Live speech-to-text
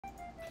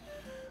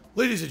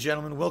Ladies and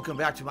gentlemen, welcome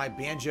back to my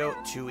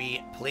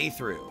Banjo-Tooie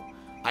playthrough.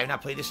 I have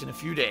not played this in a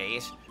few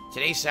days.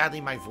 Today, sadly,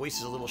 my voice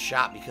is a little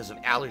shot because of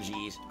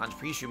allergies. On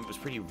pre-stream, it was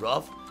pretty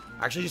rough.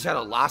 I actually just had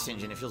a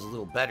lozenge and it feels a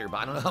little better, but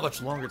I don't know how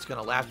much longer it's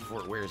going to last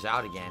before it wears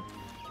out again.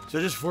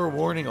 So just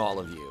forewarning all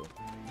of you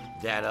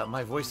that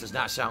my voice does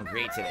not sound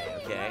great today,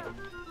 okay?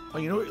 Oh,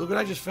 you know what? Look what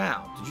I just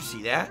found. Did you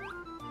see that?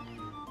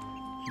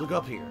 Look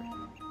up here.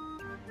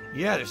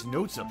 Yeah, there's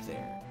notes up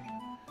there.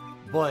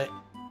 But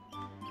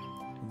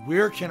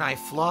where can I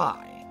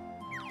fly?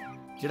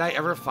 Did I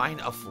ever find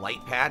a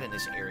flight pad in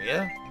this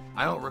area?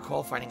 I don't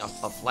recall finding a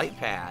flight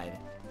pad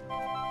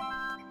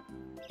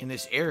in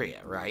this area,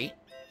 right?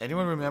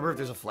 Anyone remember if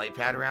there's a flight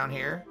pad around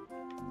here?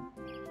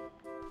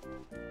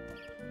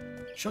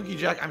 Chunky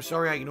Jack, I'm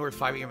sorry I ignored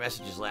 5 of your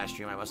messages last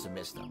stream. I must have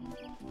missed them.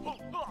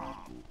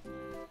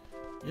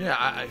 Yeah,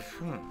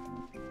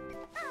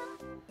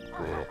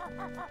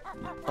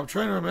 I'm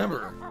trying to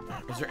remember.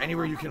 Is there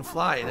anywhere you can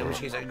fly? In which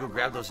case I can go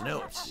grab those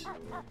notes.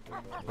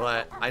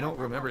 But I don't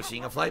remember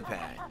seeing a flight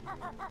pad.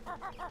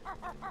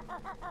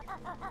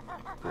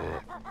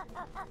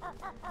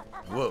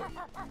 Whoa.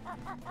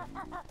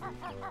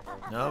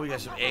 No, we got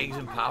some eggs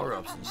and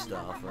power-ups and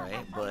stuff,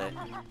 right? But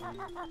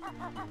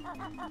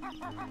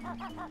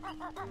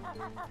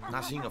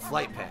not seeing a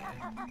flight pad.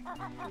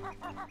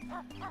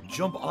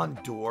 Jump on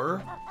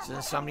door? Says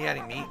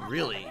Insomniatic Meat?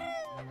 Really?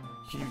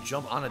 Can you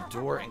jump on a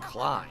door and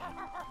climb?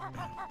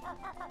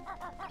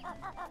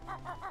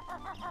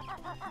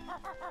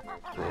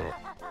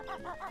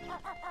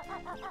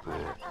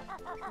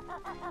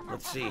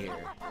 Let's see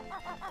here.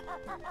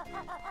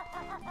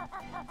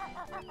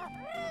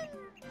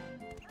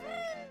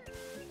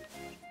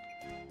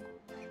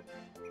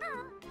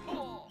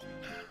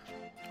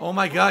 Oh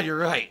my god, you're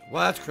right.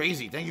 Well, that's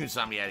crazy. Thank you,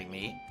 Insomniatic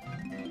Meat.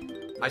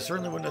 I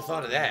certainly wouldn't have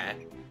thought of that.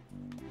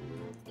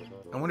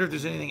 I wonder if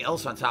there's anything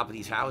else on top of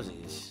these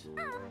houses.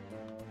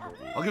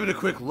 I'll give it a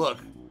quick look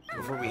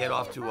before we head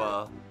off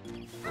to,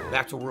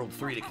 back to World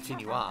 3 to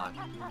continue on.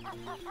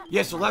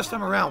 Yeah, so last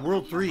time around,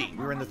 World 3,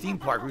 we were in the theme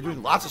park. We were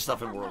doing lots of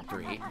stuff in World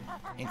 3,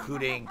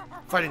 including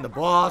fighting the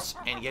boss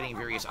and getting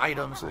various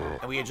items.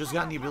 And we had just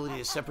gotten the ability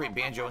to separate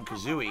Banjo and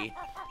Kazooie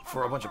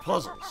for a bunch of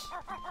puzzles.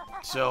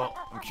 So,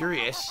 I'm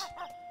curious,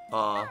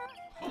 will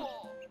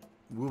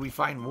we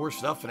find more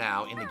stuff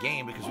now in the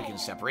game because we can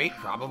separate?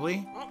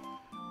 Probably.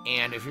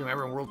 And if you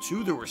remember, in World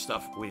 2, there was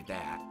stuff with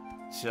that.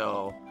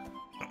 So,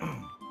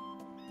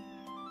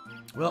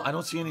 well, I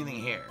don't see anything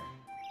here.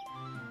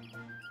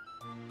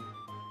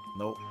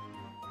 Nope.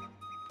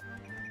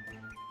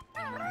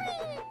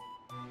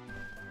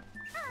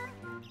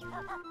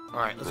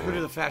 Alright, let's go to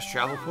the fast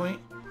travel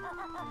point.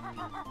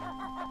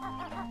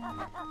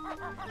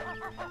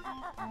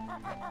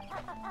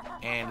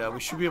 And we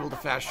should be able to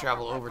fast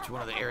travel over to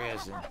one of the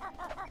areas and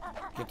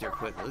get there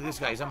quickly. Look at this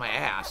guy, he's on my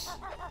ass.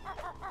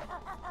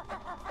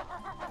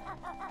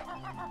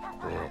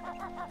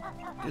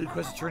 Daily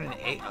quest to turn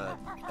in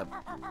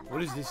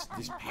what is this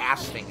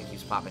pass thing that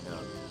keeps popping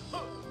up?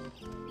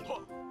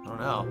 I don't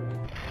know.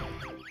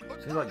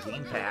 Something about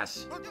Game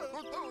Pass.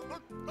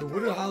 The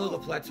Wooded Hollow, the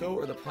Plateau,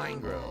 or the Pine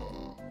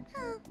Grove?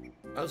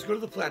 Let's go to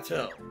the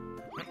Plateau.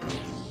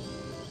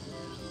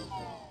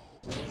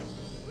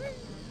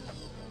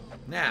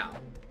 Now,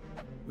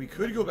 we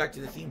could go back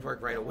to the theme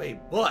park right away,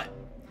 but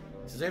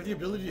since I have the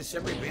ability to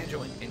separate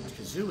Banjo and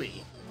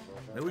Kazooie,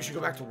 maybe we should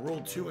go back to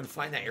World 2 and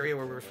find that area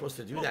where we were supposed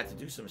to do that to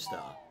do some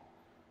stuff.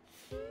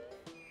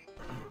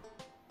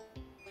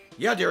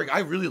 Yeah, Derek, I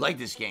really like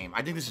this game.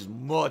 I think this is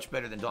much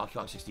better than Donkey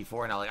Kong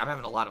 64 now. Like, I'm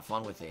having a lot of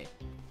fun with it.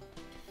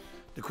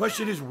 The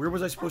question is, where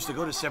was I supposed to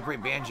go to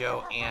separate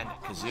Banjo and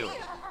Kazooie?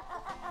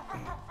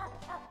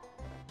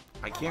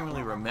 I can't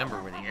really remember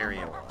where the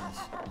area was.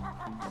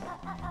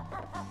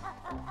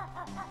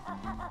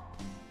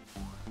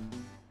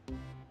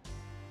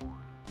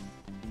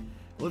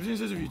 Lipton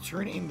says if you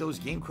turn in those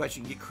game quests,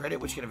 you can get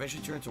credit, which can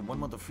eventually turn into 1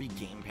 month of free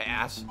Game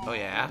Pass. Oh,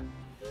 yeah?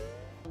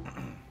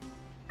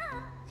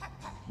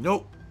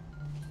 Nope.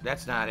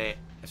 That's not it.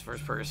 That's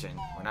first person.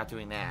 We're not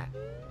doing that.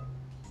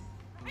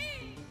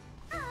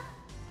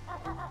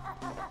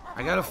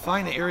 I gotta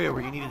find the area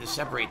where you needed to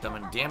separate them,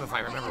 and damn if I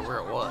remember where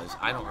it was.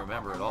 I don't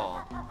remember at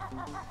all.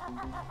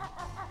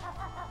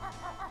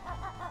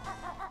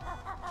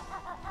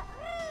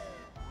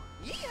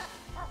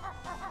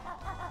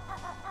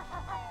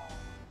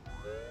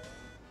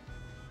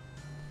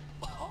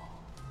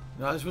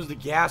 No, this was the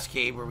gas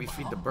cave where we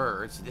feed the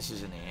birds. This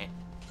isn't it.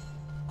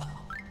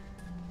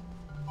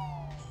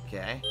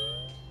 Okay.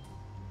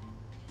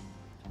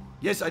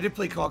 Yes, I did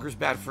play Conker's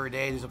Bad Fur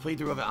Day. There's a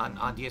playthrough of it on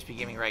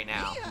DSPGaming right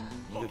now. You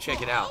can go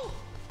check it out.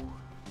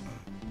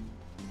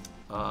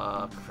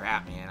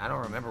 Crap, man. I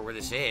don't remember where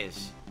this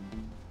is.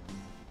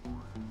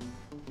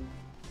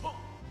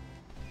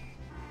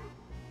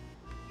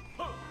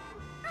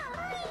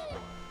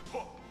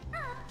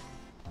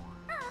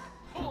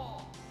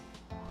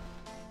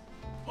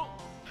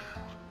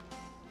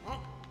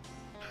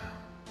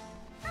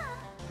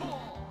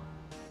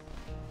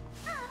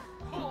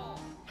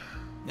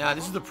 Now,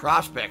 this is the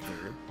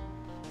Prospector.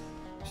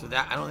 So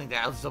that, I don't think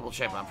that, let's double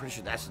check, but I'm pretty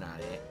sure that's not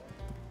it.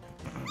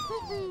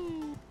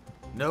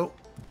 Nope.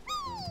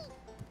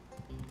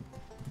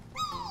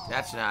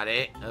 That's not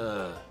it.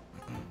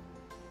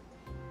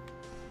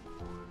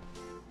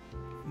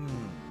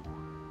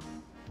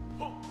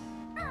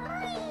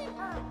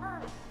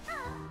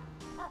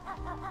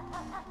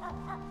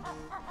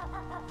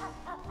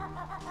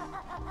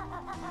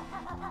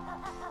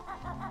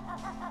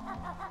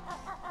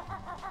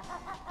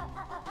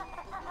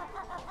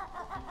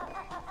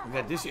 We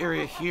got this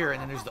area here,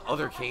 and then there's the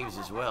other caves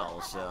as well,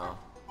 so.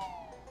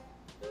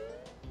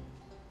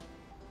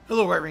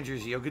 Hello, White Ranger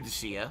Zio. Good to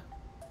see ya.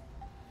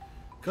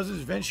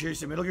 Cousins Ventures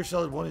said Metal Gear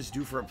Solid 1 is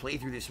due for a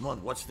playthrough this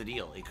month. What's the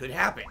deal? It could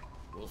happen.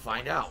 We'll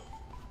find out.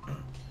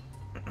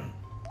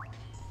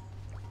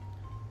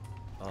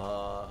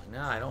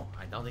 No,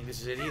 I don't think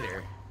this is it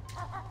either.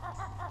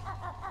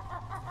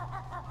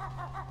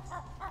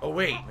 Oh,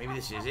 wait. Maybe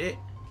this is it?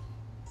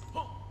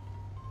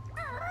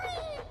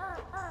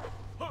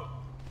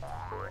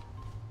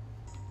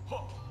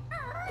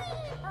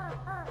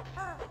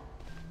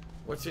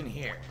 What's in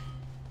here?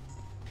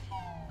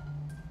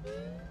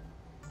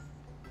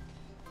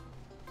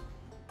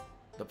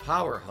 The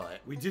power hut.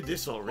 We did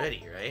this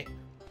already, right?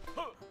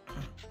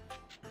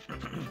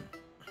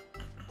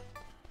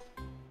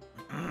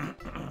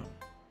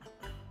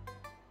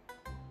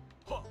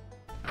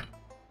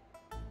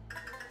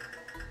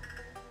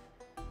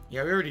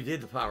 Yeah, we already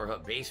did the power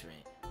hut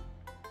basement.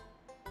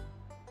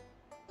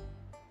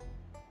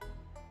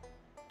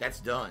 That's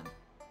done.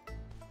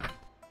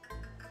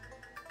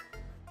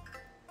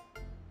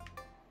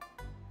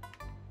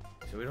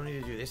 So we don't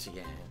need to do this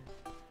again.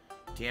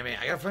 Damn it,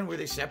 I gotta find where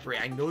they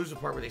separate. I know there's a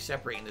part where they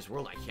separate in this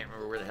world. I can't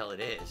remember where the hell it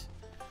is.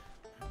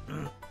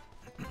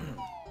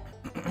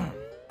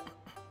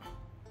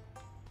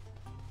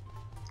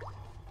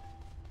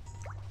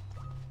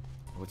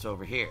 What's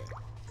over here?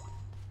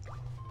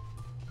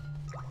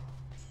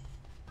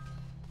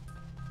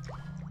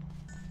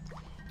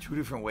 Two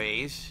different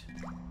ways.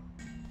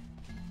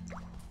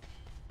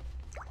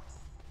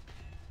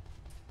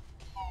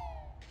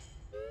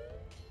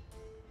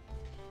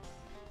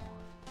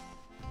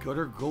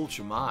 Gutter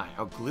Gulch Mine.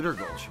 Oh, Glitter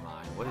Gulch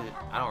Mine. What is it?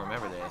 I don't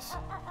remember this.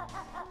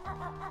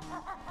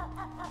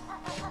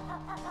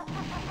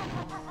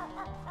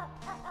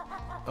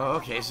 Oh,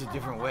 okay. This is a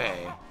different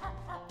way.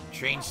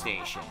 Train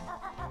station.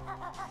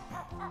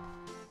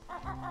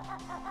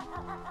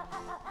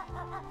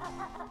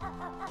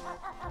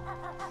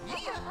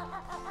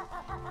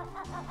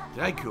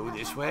 Did I go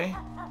this way?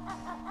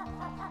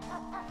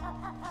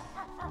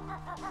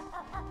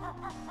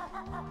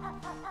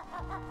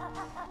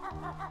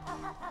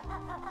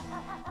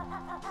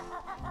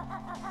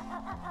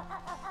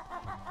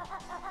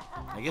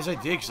 I guess I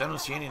did, because I don't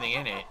see anything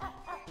in it.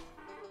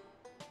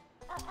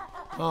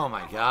 Oh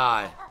my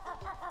god.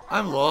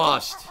 I'm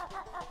lost.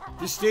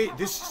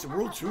 This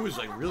World 2 is,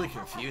 like, really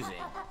confusing.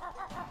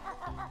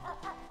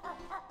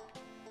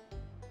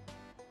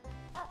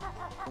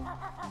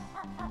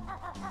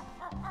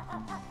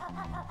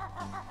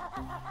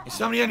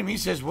 Somebody to me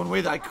says one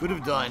way that I could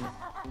have done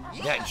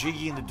that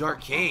Jiggy in the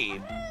dark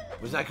cave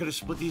was I could have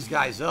split these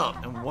guys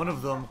up, and one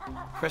of them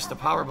pressed the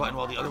power button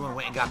while the other one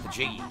went and got the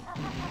Jiggy.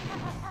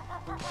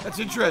 That's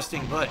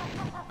interesting, but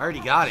I already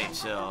got it,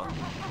 so.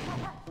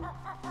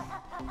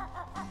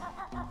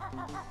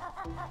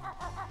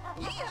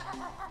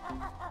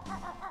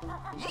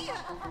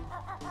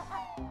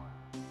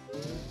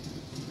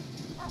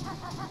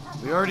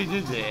 We already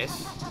did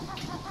this.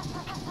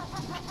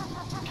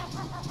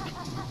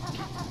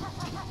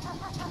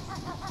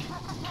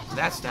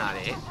 That's not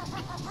it.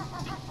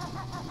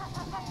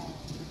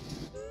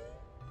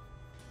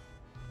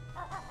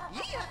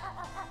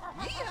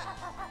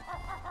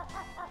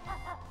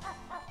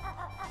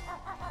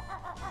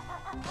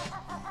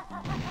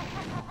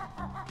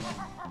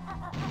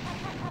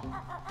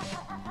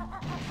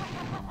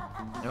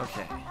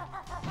 Okay.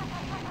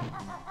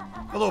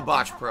 Hello,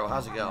 Botch Pro.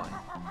 How's it going?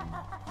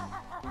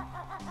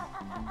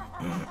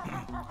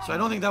 So I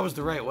don't think that was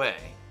the right way.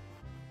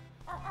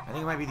 I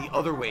think it might be the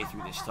other way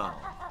through this tunnel.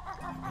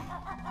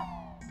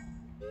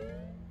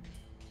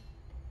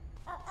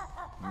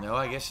 No,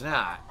 I guess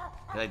not.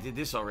 I did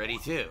this already,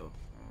 too.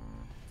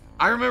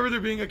 I remember there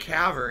being a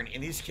cavern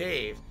in this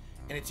cave,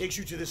 and it takes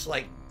you to this,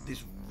 like,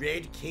 this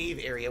red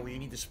cave area where you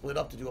need to split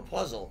up to do a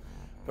puzzle,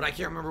 but I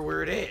can't remember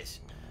where it is.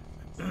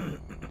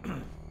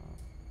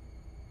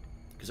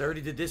 Because I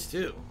already did this,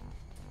 too.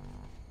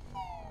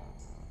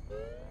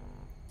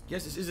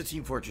 Yes, this is a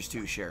Team Fortress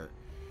 2 share.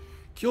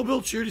 Kill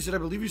Bill Charity said, I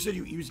believe you said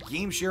you use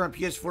Game Share on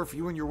PS4 for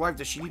you and your wife.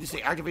 Does she need to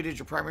stay activated as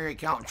your primary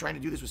account? I'm trying to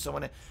do this with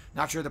someone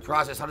not sure of the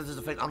process. How does this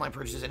affect online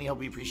purchases? Any help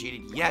would be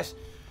appreciated? Yes.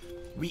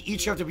 We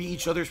each have to be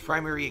each other's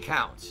primary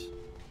accounts.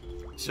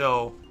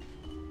 So,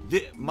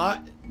 my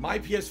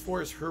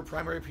PS4 is her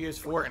primary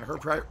PS4, and her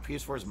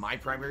PS4 is my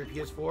primary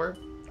PS4.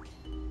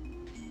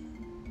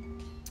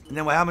 And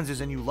then what happens is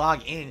when you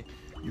log in,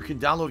 you can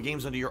download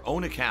games under your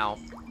own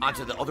account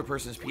onto the other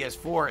person's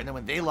PS4, and then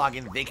when they log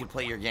in, they can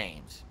play your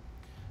games.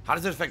 How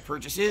does it affect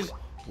purchases?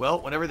 Well,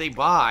 whenever they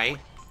buy,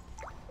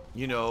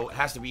 you know, it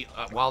has to be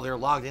while they're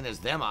logged in as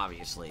them,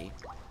 obviously.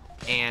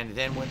 And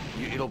then when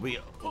it'll be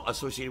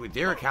associated with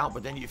their account,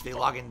 but then if they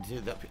log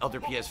into the other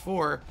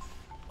PS4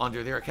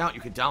 under their account, you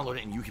could download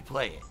it and you could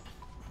play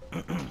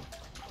it.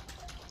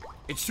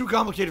 It's too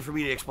complicated for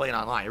me to explain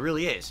online. It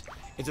really is.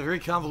 It's a very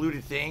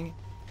convoluted thing,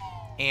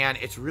 and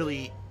it's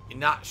really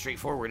not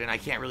straightforward, and I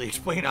can't really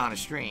explain it on a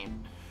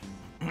stream.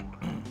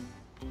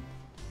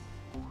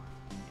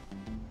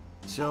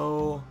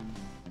 So,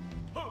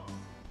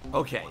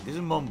 okay, this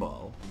is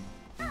Mumbo.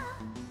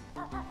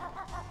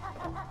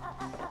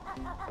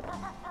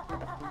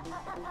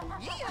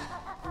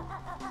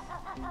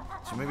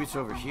 So maybe it's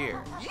over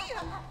here.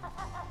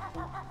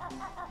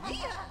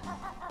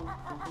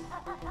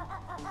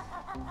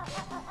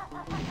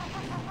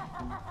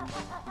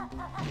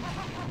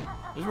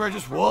 This is where I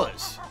just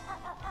was.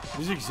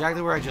 This is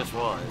exactly where I just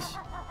was.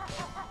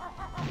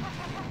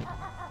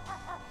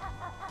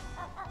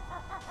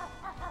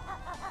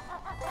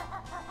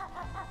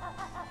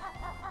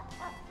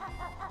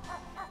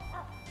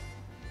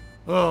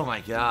 Oh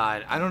my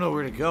god. I don't know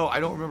where to go.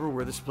 I don't remember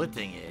where the split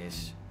thing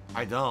is.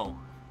 I don't.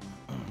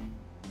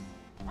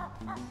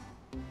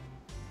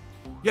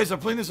 Yes, I'm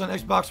playing this on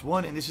Xbox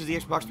One, and this is the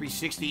Xbox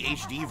 360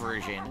 HD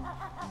version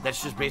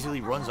that's just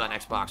basically runs on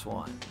Xbox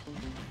One.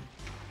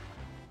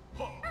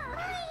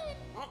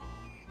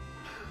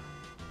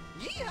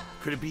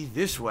 Could it be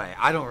this way?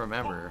 I don't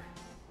remember.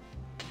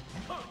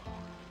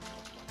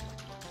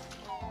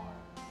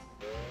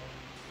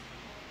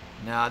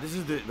 Nah, this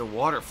is the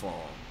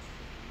waterfall.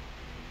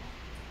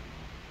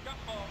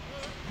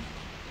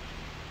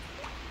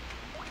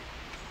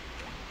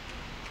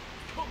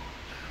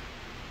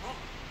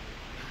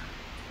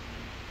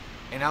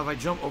 And now if I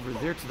jump over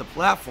there to the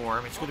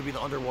platform, it's going to be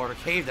the underwater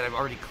cave that I've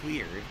already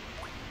cleared.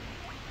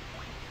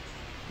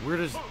 Where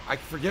does... I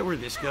forget where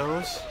this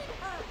goes.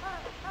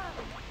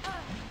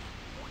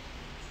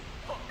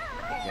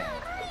 Okay.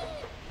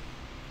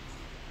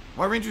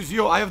 My Ranger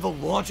Zeo, I have the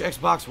launch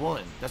Xbox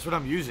One. That's what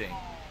I'm using.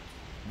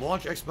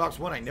 Launch Xbox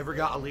One. I never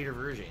got a later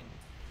version.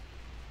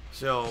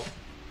 So,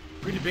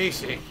 pretty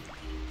basic.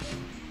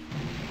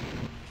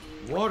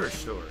 Water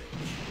storage.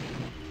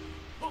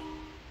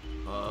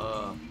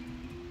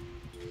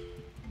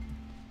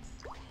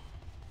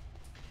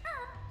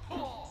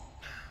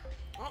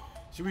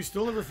 See, we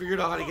still never figured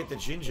out how to get the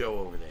Jinjo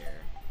over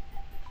there.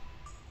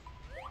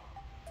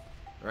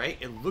 Right?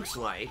 It looks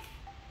like...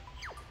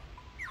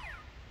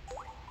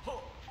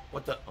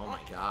 What the... Oh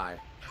my god.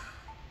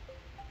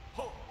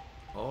 Oh,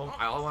 all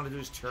I want to do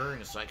is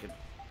turn so I can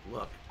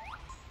look.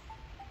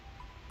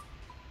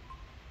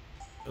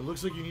 It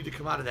looks like you need to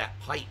come out of that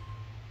pipe.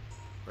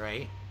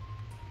 Right?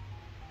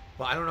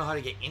 But I don't know how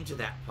to get into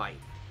that pipe.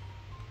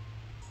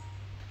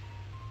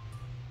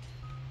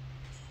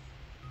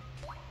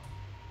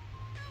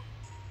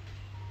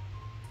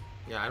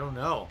 Yeah, I don't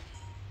know.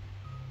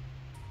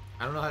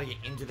 I don't know how to get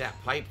into that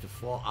pipe to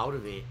fall out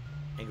of it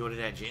and go to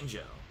that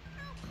Jinjo.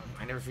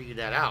 I never figured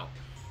that out.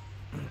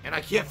 And I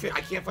can't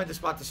find the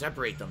spot to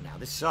separate them now.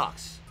 This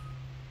sucks.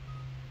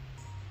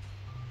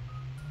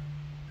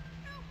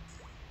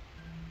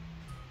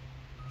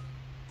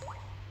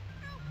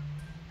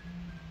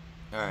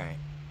 Alright.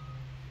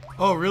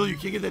 Oh, really? You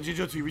can't get that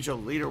Jinjo till you reach a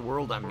later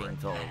world, I'm being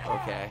told.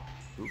 Okay.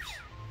 Oops.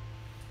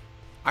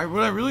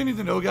 What I really need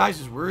to know,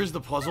 guys, is where is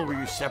the puzzle where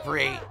you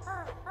separate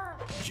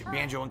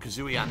Banjo and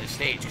Kazooie on this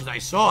stage? Because I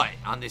saw it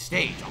on this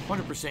stage,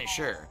 100%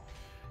 sure.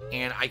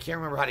 And I can't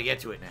remember how to get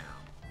to it now.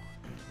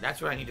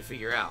 That's what I need to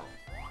figure out.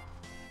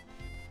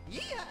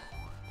 Yeah.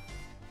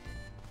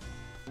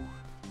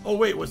 Oh,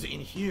 wait, was it in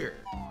here?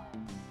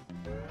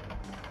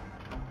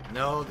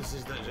 No, this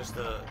is just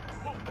the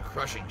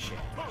crushing shit.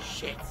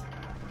 Shit.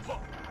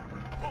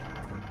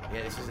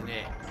 Yeah, this isn't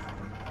it.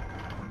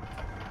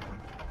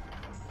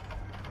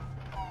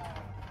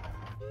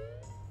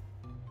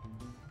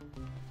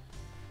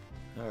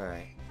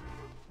 Alright.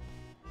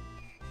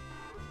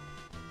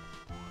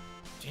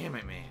 Damn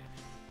it, man.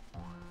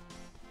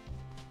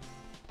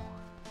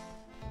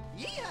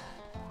 Yeah.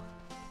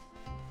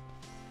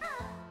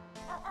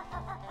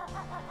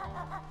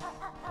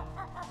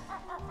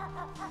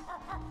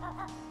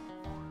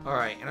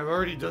 Alright, and I've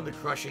already done the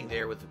crushing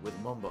there with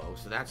Mumbo,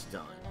 so that's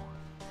done.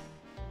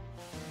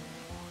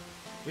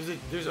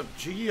 There's a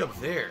Jiggy up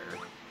there.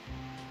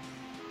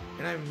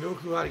 And I have no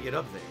clue how to get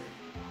up there.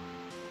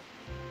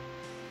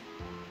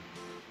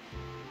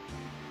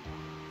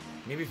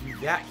 Maybe through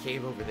that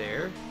cave over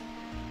there.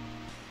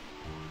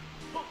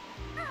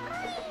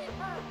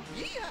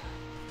 Yeah.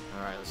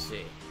 Alright, let's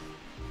see.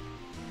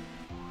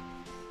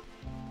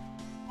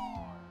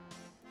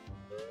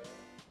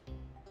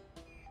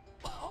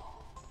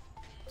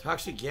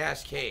 Toxic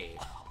gas cave.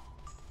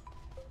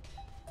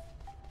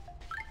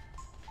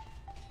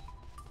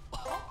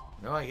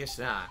 No, I guess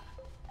not.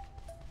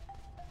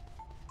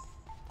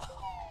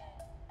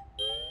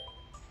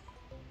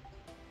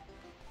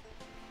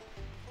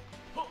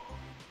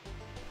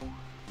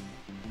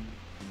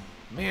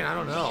 Man, I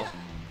don't know.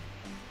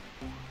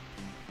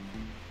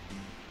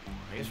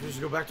 I guess we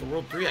just go back to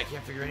World 3. I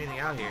can't figure anything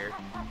out here.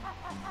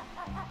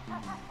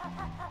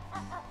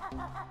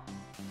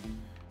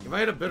 If I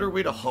had a better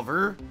way to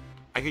hover,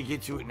 I could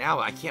get to it now.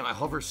 I can't. My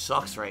hover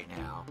sucks right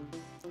now.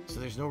 So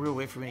there's no real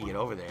way for me to get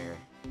over there.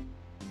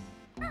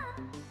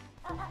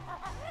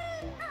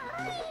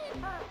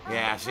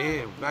 Yeah,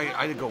 see? I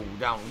had to go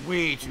down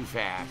way too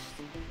fast.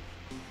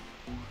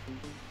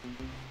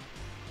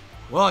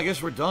 Well, I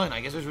guess we're done.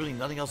 I guess there's really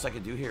nothing else I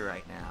could do here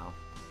right now.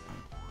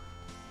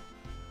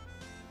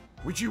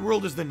 Witchy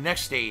World is the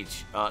next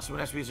stage.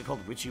 Someone asked me, is it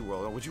called Witchy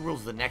World? Witchy World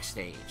is the next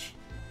stage.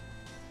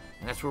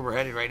 And that's where we're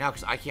headed right now,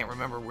 because I can't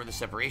remember where the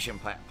separation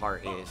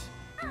part is.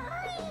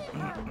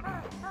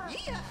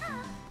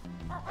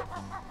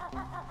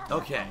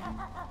 Okay.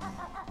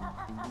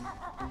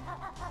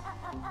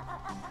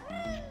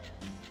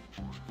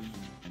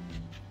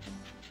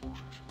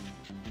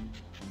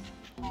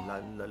 La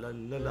la la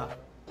la la.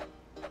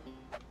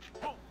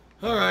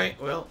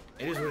 Alright, well,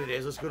 it is what it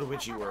is. Let's go to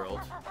Witchy World.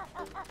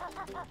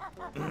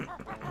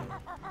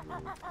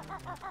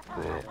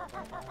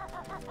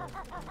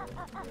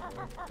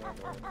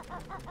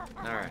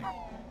 Alright.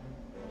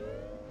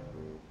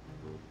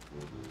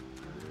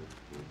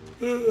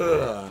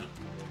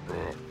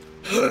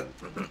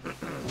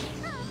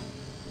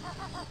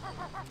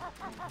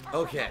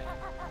 Okay.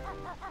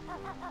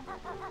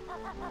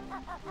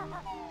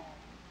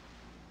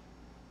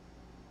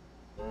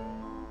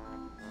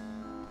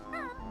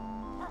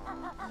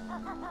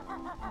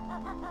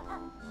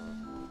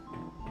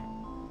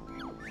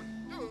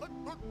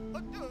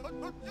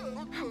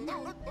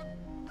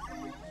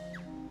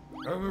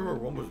 I don't remember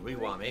where Wumba's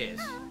Wigwam is.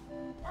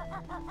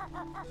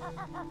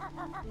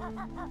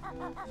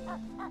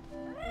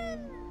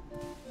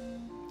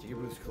 Ticket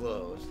booth's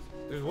closed.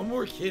 There's one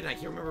more kid, and I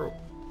can't remember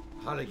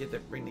how to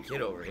bring the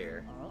kid over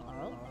here.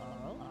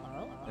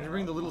 I didn't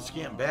bring the little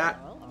scamp back.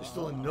 There's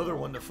still another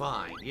one to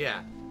find.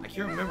 Yeah, I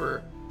can't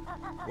remember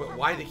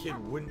why the kid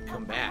wouldn't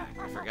come back.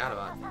 I forgot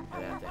about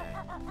that day.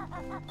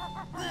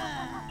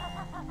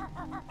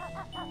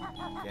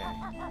 Okay.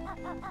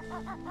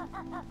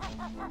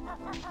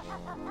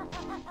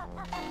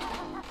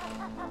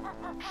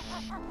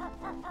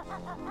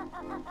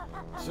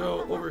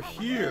 So over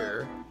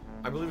here,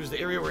 I believe is the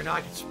area where now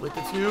I can split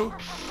the two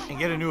and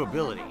get a new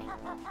ability.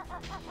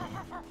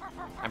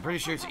 I'm pretty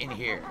sure it's in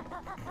here.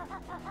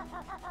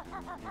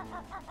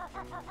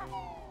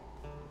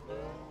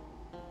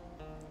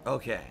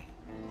 Okay.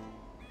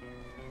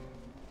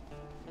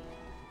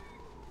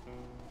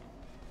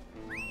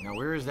 Now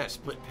where is that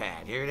split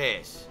pad? Here it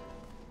is.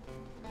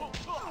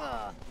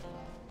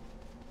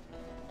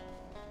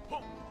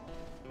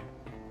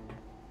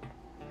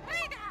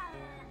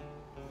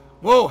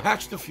 Whoa,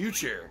 Hatch the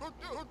Future.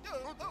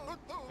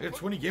 I got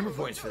 20 gamer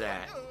points for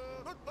that.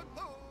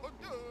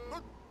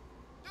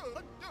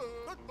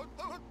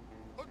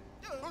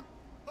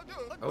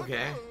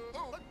 Okay.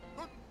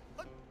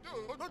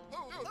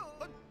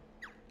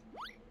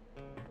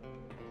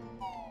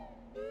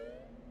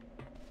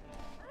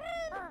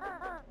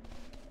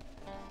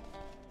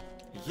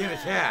 He can't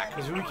attack.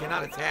 Kazooie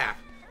cannot attack.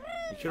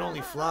 He can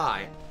only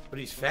fly, but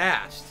he's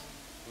fast.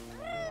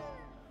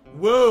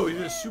 Whoa, he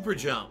did a super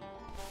jump.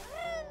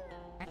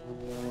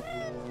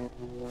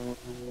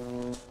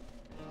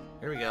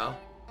 Here we go.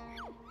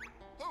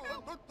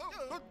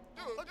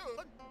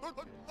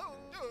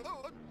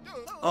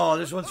 Oh,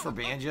 this one's for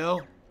Banjo?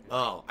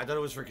 Oh, I thought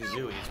it was for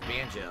Kazooie. It's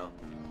Banjo.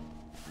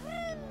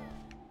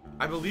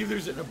 I believe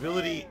there's an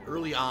ability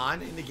early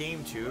on in the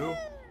game, too.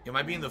 It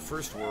might be in the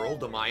first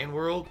world, the Mayan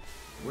world,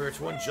 where it's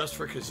one just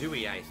for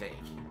Kazooie, I think.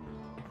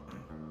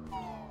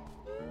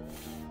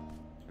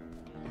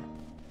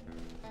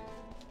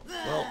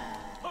 Well,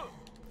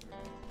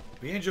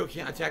 Banjo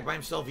can't attack by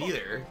himself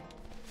either.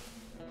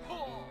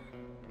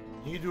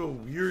 He can do a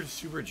weird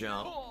super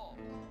jump.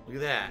 Look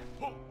at that.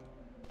 But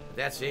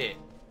that's it.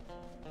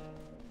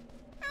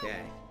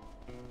 Okay.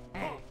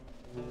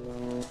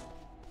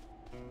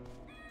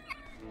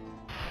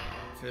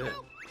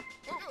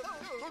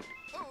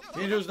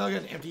 Banjo's now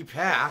got an empty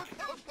pack.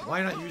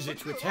 Why not use it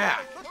to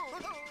attack?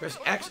 Press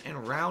X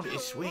and round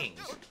it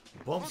swings.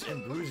 Bumps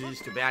and bruises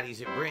to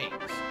baddies it brings.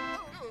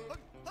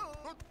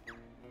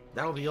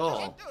 That'll be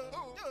all.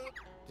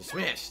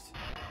 Dismissed.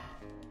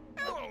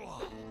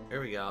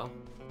 There we go.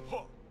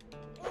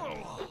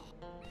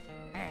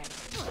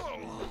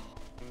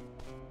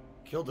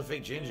 Killed the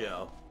fake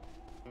Jinjo.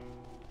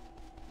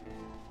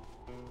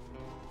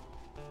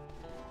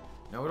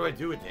 Now what do I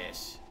do with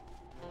this?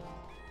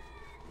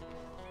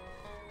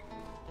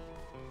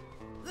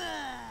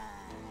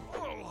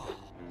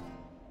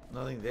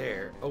 Nothing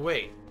there. Oh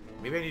wait,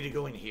 maybe I need to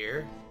go in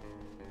here?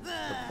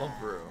 The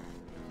pump room.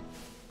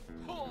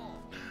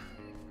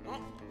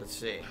 Let's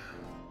see.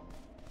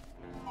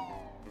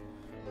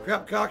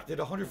 Crapcock did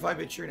a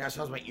 105-bit cheer and asked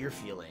how's my ear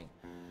feeling.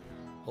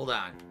 Hold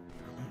on.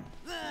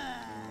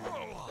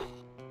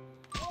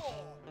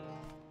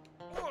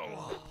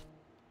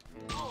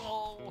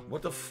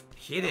 What the f...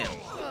 Hit him.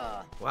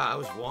 Wow, that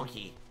was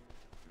wonky.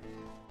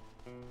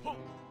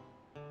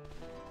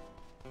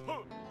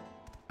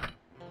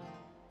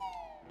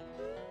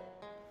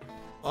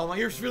 Oh, my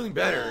ear's feeling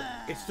better.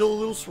 It's still a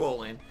little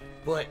swollen,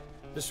 but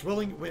The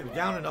swelling went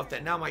down enough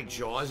that now my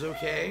jaw is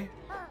okay.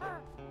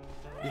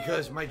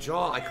 Because my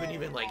jaw, I couldn't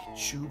even, like,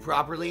 chew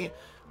properly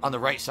on the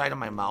right side of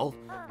my mouth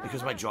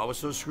because my jaw was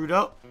so screwed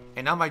up.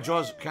 And now my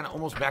jaw's kind of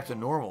almost back to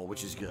normal,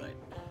 which is good.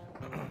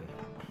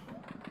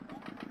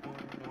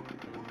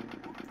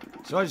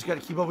 So I just got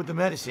to keep up with the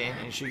medicine,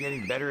 and it should be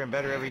getting better and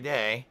better every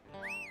day.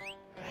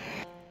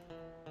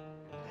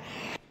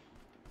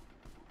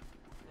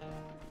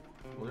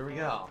 Well, there we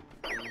go.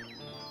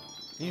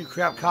 New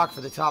crap cock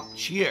for the top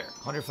cheer.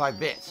 105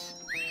 bits.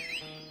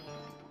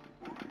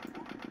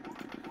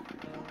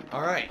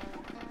 Alright.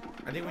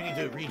 I think we need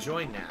to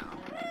rejoin now.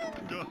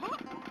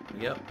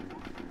 Yep.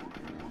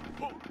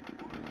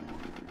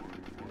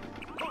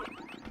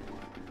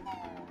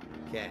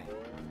 Okay.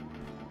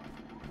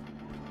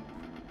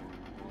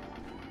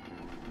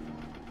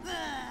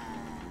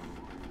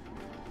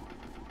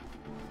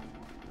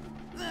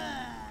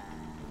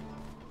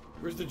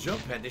 Where's the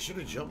jump pad? They should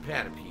have jump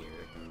pad appeared.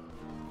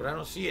 But I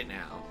don't see it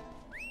now.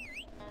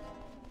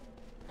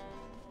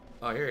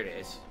 Oh, here it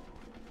is.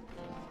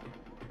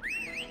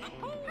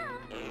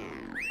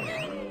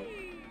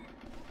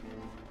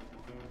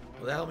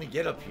 Will that help me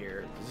get up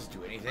here? Does this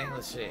do anything?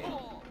 Let's see.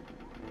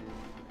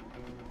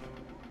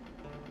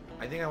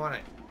 I think I want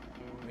to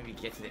maybe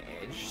get to the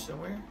edge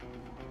somewhere.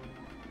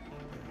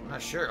 I'm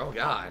not sure. Oh,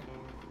 God.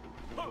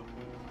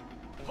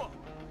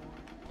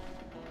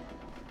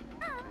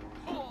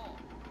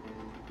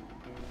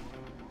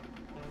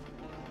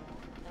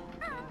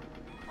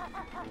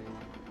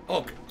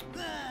 Oh,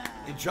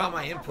 it dropped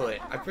my input.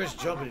 I pressed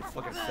jump and it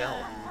fucking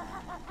fell.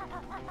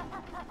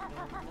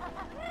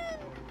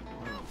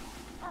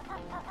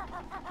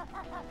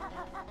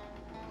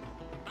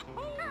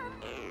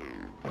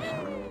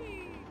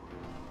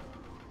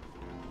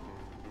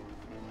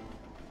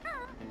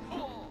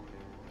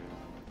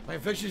 My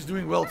infection is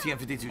doing well,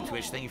 TM52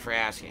 Twitch. Thank you for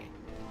asking.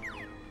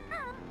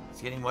 It's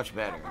getting much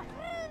better.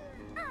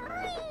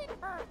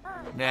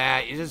 Nah,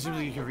 it doesn't seem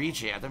like you can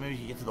reach it. I thought maybe you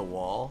could get to the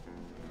wall.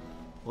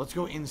 Let's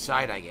go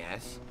inside, I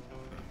guess.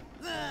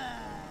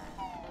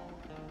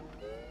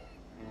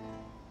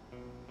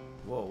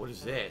 Whoa, what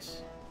is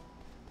this?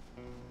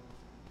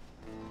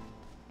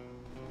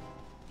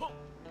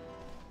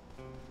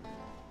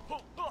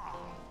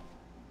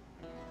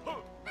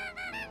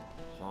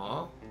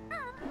 Huh?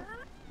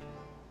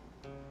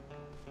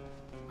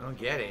 I don't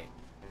get it.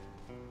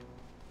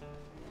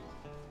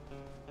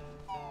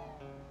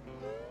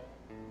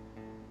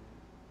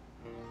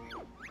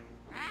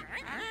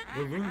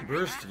 Balloon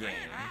burst game.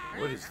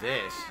 What is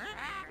this?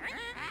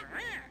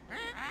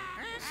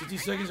 60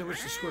 seconds in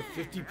which to score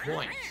 50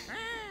 points.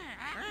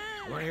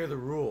 I want to hear the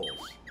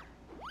rules.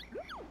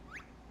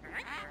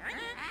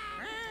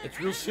 It's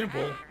real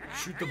simple.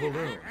 Shoot the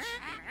balloons.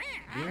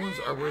 Balloons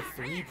are worth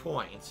 3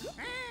 points.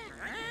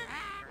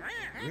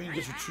 Green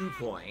gets you 2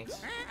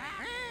 points.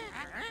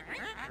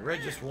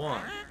 Red just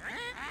 1.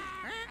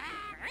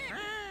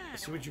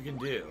 Let's see what you can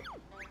do.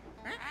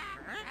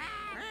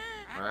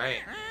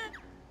 Alright.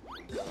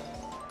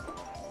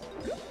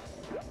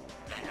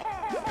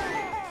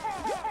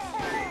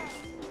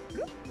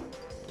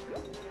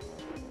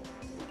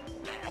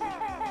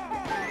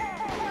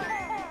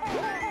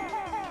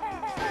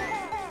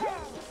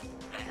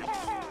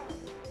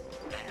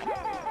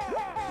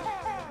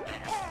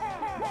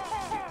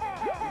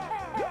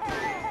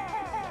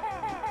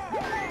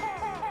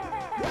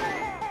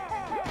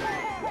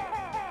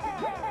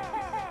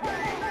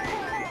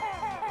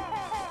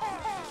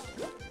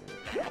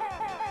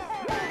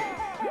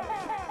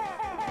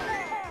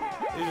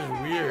 This is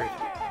weird.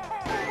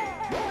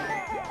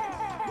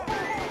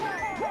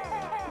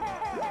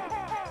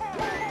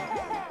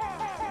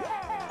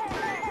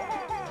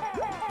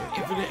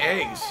 Infinite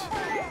eggs.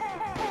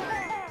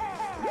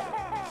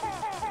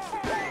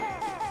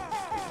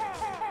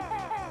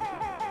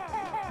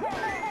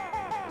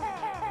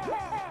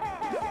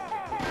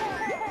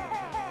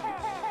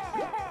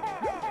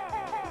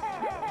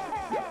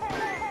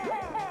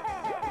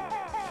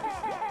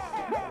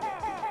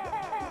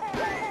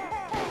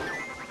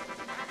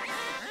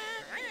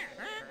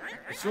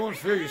 It's so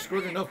unfair. You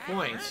scored enough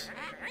points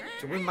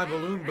to win my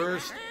balloon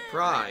burst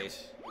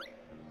prize.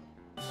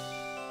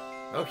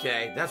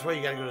 Okay, that's why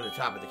you gotta go to the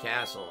top of the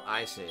castle.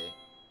 I see.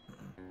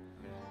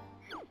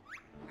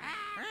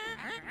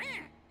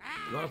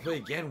 You wanna play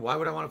again? Why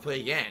would I wanna play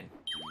again?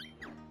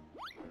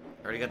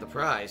 I already got the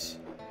prize.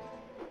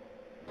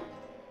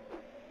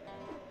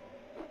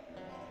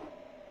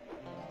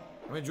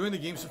 Am I enjoying the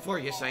game so far?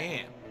 Yes, I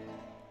am.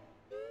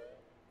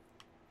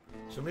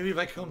 So maybe if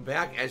I come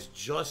back as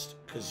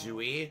just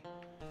Kazooie,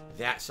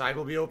 that side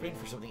will be open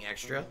for something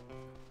extra.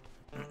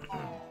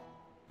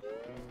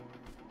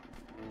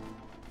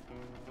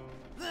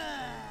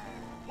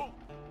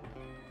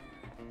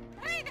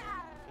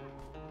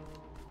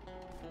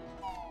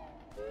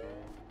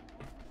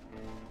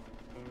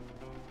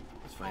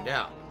 Let's find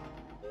out.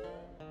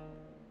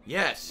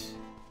 Yes.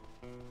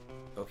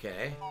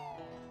 Okay.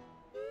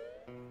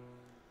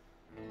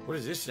 What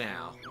is this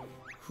now?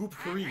 Hoop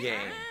Curry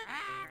game.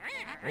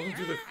 Welcome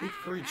to the Hoop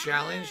Curry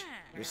Challenge.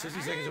 You have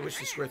 60 seconds in which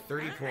to score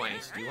 30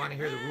 points. Do you want to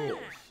hear the rules?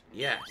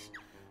 Yes.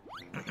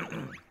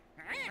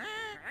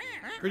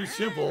 Pretty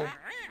simple.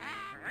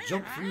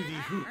 Jump through the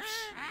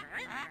hoops.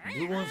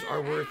 Blue ones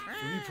are worth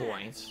 3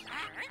 points.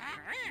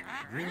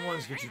 Green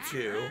ones get you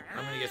 2.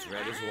 I'm going to guess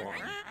red is 1.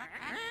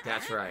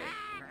 That's right.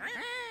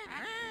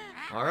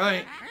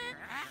 Alright.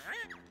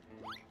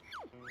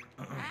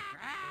 Here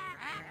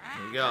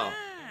we go.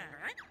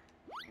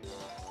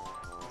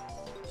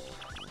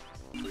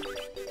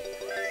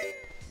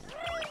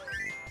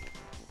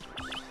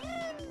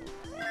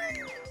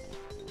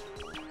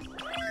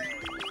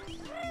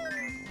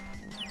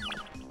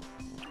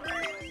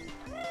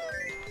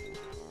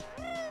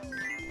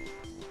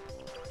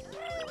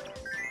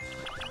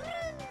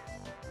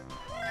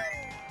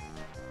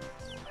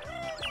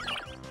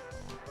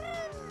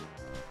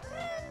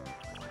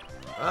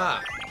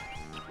 Ah.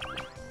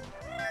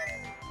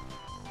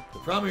 The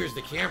problem here is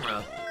the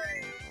camera.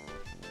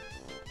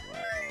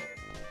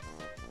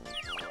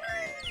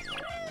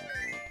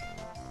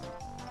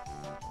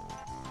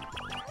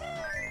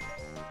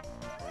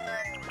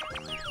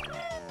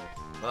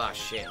 Oh,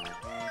 shit.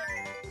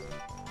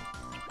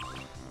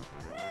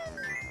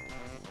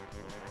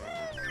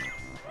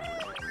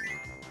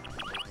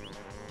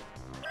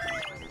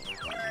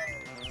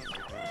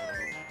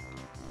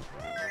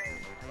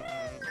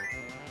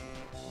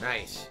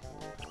 Nice.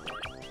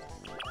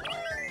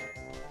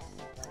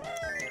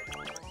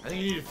 I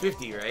think you needed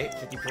 50, right?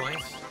 50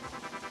 points?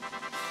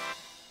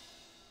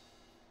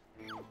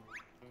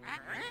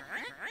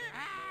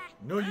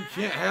 No, you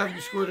can't have.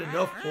 You scored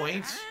enough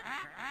points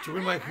to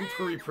win my Hoop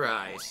Hurry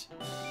prize.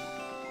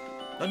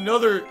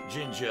 Another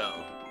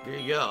Jinjo. There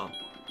you go.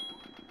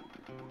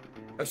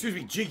 Excuse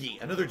me, Jiggy.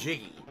 Another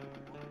Jiggy.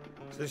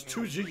 So there's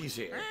 2 Jiggies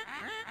here.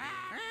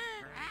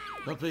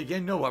 Want to play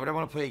again? No, why would I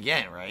want to play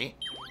again, right?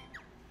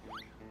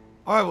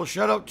 Alright, well,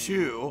 shout out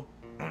to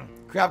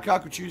Crab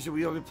Cockatoo. So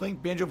we are playing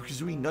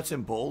Banjo-Kazooie Nuts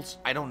and Bolts.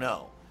 I don't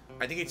know.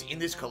 I think it's in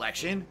this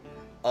collection,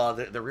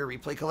 the Rare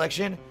Replay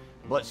collection.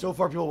 But so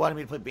far, people wanted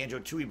me to play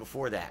Banjo-Tooie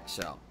before that,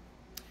 so.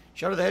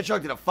 Shadow the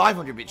Hedgehog did a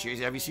 500-bit series.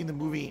 Have you seen the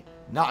movie,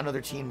 Not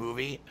Another Teen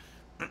Movie?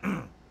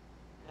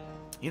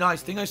 You know, I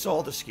think I saw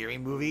all the scary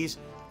movies.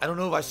 I don't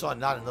know if I saw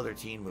Not Another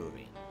Teen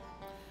Movie.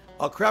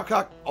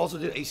 Crabcock also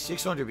did a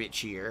 600-bit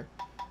cheer.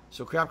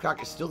 So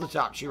Crabcock is still the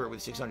top cheerer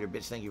with 600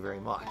 bits. Thank you very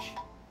much.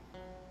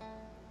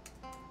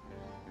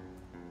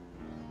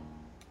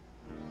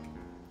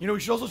 You know, we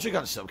should also check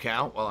out sub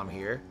count while I'm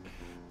here.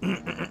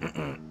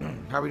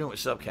 How are we doing with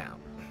sub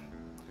count?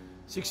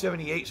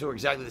 678, so we're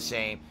exactly the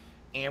same.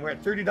 And we're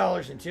at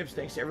 $30 in tips.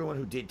 Thanks to everyone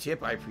who did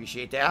tip. I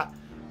appreciate that.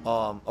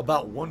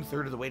 About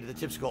 1/3 of the way to the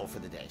tips goal for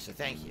the day. So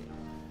thank you.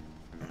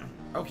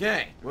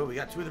 Okay. Well, we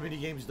got 2 of the mini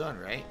games done,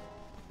 right?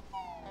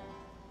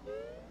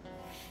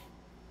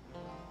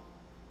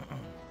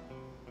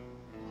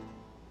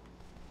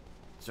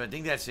 So I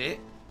think that's it.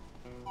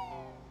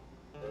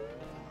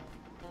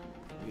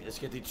 Let's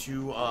get the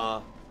two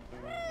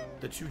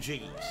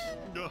Jiggies.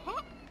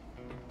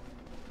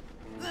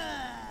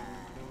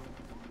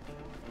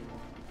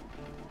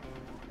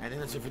 I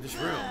think that's it for this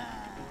room.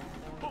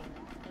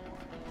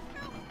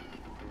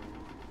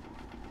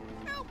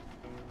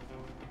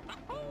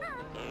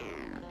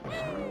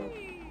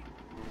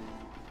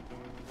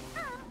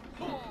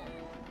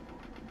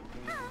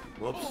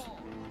 Whoops.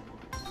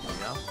 There we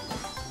go.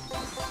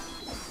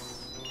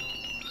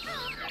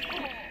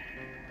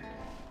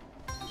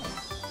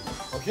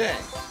 Okay,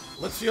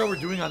 let's see how we're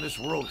doing on this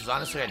world, because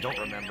honestly I don't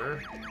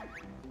remember.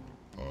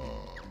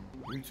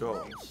 New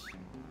totals.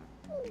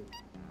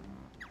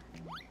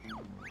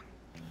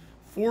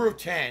 4 of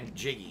 10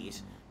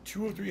 Jiggies,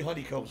 2 of 3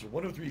 honeycombs,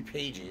 1 of 3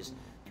 pages,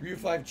 3 of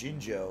 5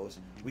 Jinjos.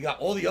 We got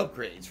all the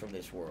upgrades from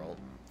this world.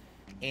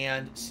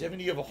 And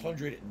 70 of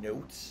 100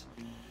 notes.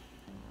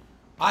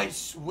 I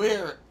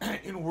swear,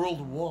 in World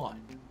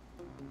 1,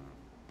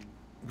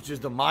 which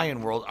is the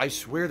Mayan world, I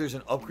swear there's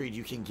an upgrade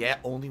you can get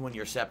only when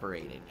you're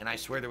separated. And I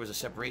swear there was a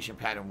separation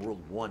pad in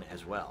World 1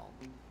 as well.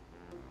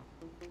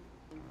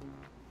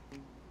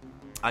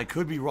 I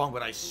could be wrong,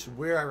 but I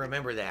swear I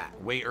remember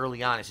that. Way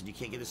early on, I said, you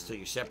can't get this until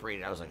you're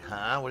separated. I was like,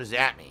 huh? What does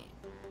that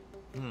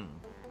mean?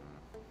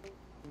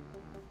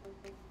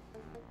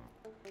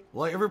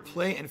 Will I ever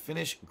play and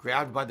finish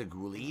Grabbed by the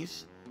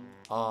Ghoulies?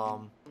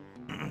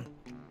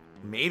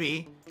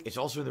 Maybe. It's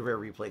also in the Rare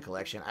Replay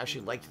collection. I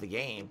actually liked the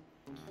game.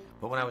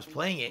 But when I was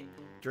playing it,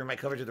 during my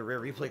coverage of the Rare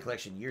Replay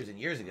collection years and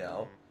years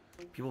ago,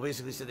 people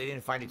basically said they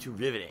didn't find it too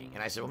riveting.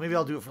 And I said, well, maybe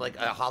I'll do it for like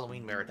a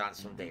Halloween marathon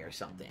someday or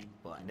something.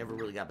 But I never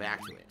really got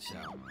back to it, so.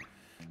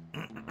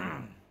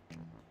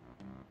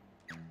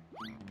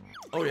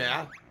 Oh,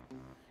 yeah?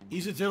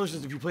 Ethan Taylor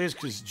says if you play as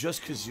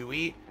just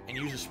Kazooie and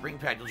use a spring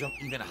pad, you'll jump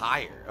even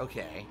higher.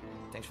 Okay.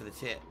 Thanks for the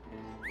tip.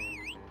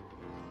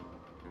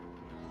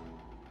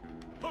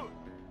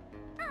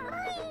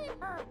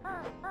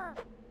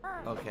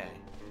 Okay.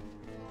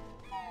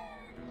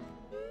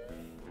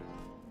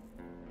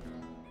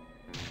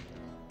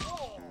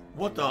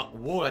 What the?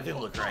 Whoa, that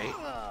didn't look right.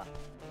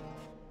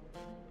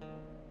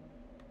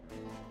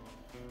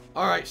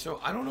 Alright, so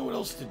I don't know what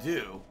else to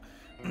do.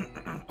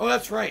 Oh,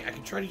 that's right. I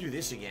can try to do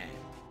this again.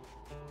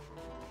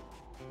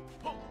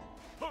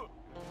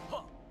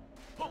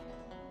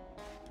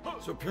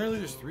 So apparently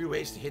there's 3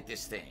 ways to hit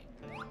this thing.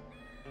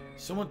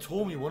 Someone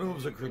told me one of them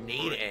was a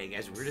grenade egg,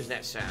 as weird as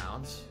that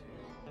sounds.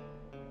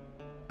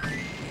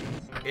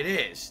 It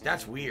is.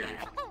 That's weird.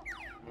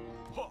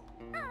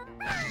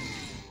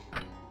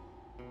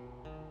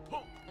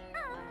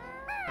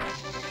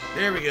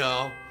 There we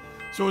go.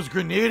 So it's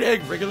grenade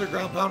egg, regular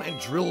ground pound, and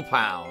drill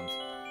pound.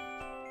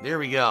 There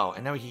we go.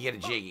 And now we can get a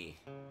Jiggy.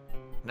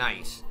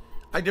 Nice.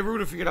 I never would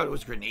have figured out it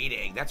was grenade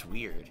egg. That's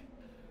weird.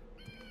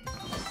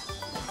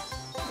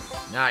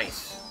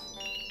 Nice.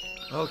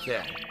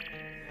 Okay.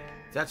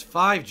 That's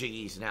 5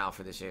 Jiggies now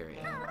for this area.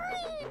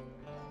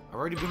 I've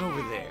already been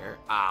over there.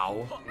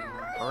 Ow.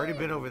 Already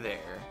been over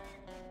there.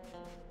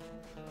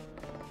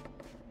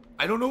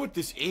 I don't know what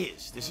this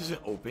is. This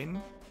isn't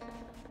open.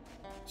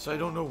 So I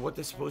don't know what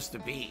this is supposed to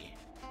be.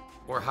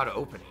 Or how to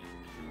open it.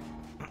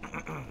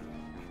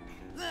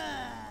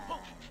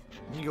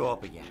 Let me go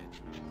up again.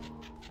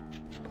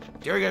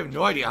 Derek, I have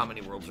no idea how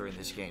many worlds are in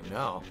this game.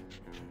 No.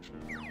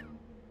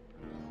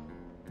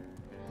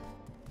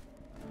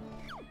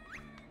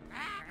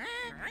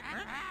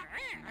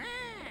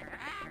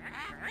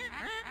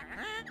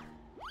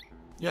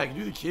 Yeah, I can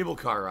do the cable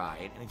car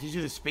ride, and it gives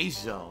you the space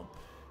zone.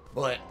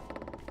 But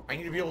I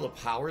need to be able to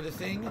power the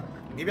thing.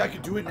 Maybe I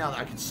could do it now that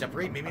I can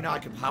separate. Maybe now I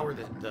can power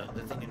the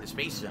thing in the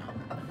space zone.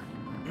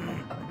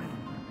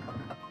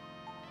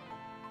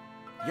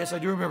 Yes, I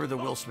do remember the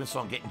Will Smith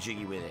song, Getting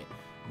Jiggy With It.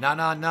 Na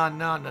na na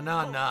na na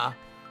na na.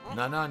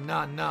 Na na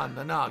na na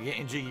na na.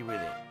 Getting jiggy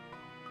with it.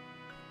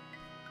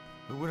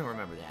 Who wouldn't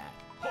remember that?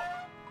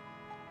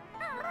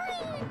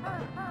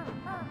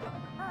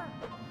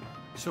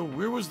 So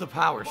where was the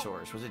power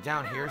source? Was it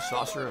down here?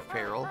 Saucer of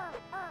Peril?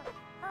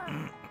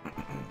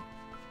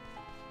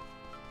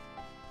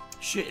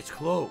 Shit, it's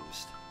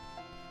closed.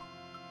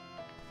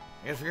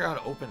 I gotta figure out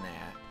how to open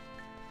that.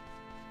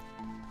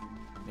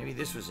 Maybe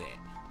this was it.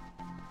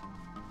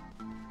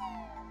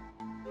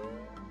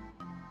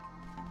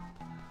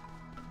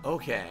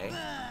 Okay.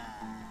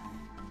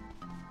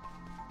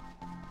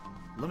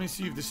 Let me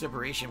see if the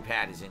separation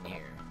pad is in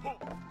here.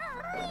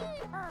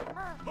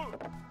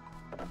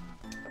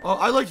 Oh,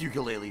 I like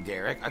ukulele,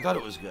 Derek. I thought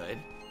it was good.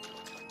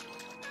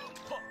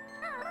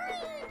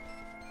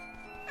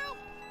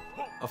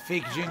 A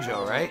fake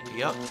Jinjo, right?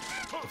 Yep.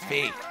 A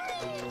fake.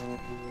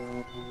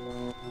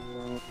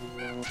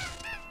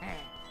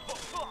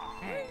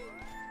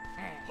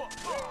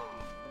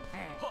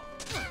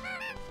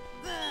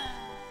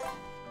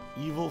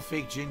 Evil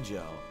fake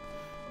Jinjo.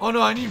 Oh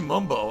no, I need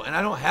Mumbo, and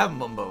I don't have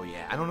Mumbo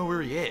yet. I don't know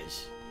where he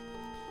is.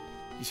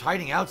 He's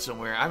hiding out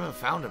somewhere. I haven't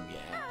found him yet.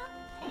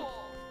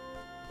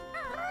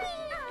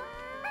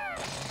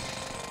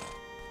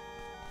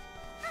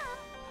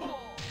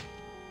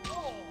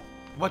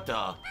 What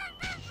the?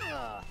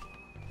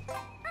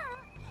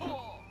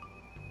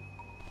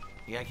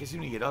 Yeah, I can't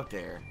seem to get up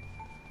there.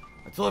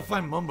 Until I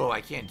find Mumbo,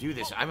 I can't do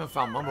this. I haven't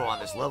found Mumbo on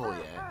this level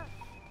yet.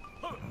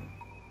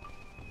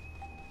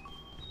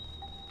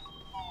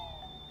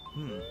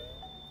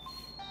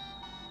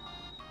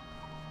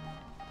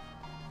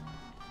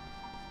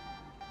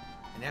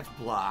 And that's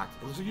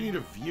blocked. It looks like you need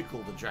a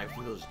vehicle to drive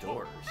through those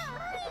doors.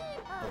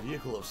 A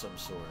vehicle of some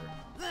sort.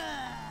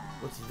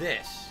 What's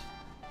this?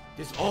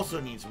 This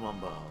also needs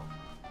Mumbo.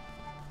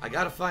 I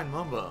gotta find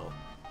Mumbo.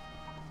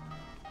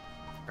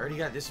 I already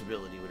got this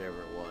ability,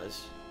 whatever it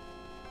was.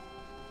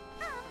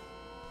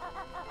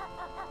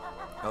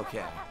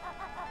 Okay.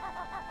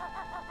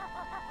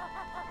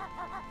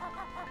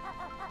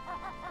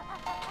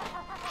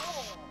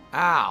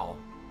 Ow.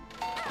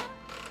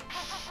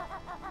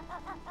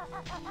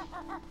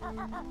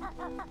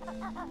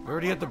 We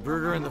already got the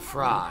burger and the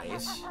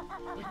fries.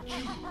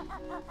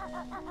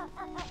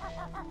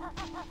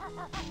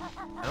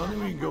 I don't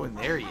think we can go in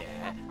there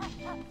yet.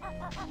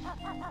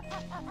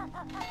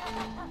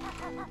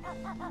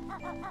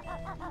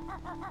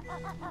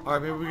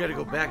 Alright, maybe we gotta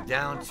go back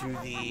down to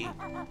the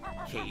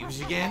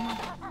caves again.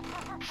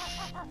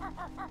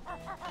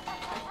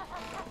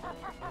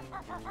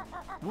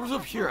 What was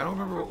up here? I don't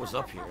remember what was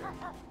up here.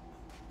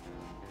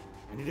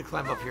 I need to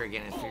climb up here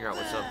again and figure out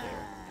what's up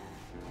there.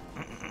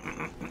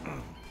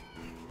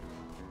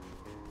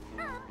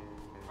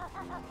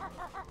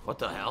 What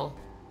the hell?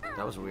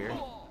 That was weird.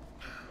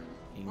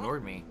 He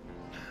ignored me.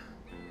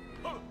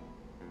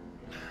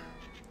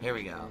 Here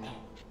we go.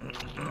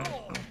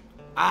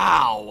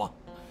 Ow!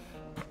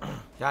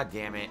 God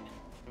damn it.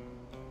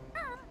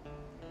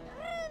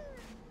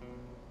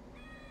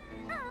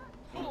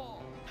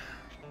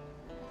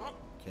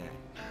 Okay.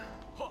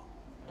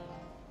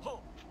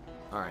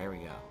 Alright, here we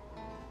go.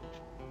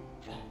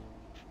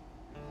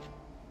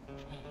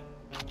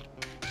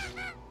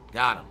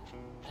 Got him.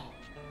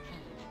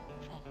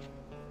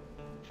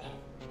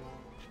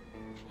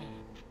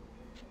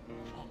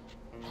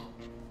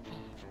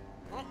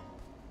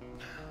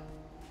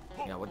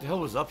 Yeah, what the hell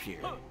was up here?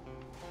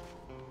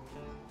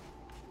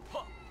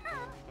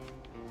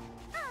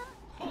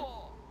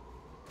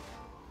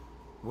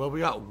 Well, we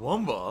got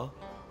Wumba.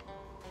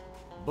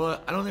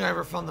 But I don't think I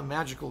ever found the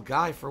magical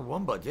guy for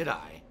Wumba, did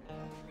I?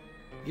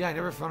 Yeah, I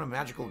never found a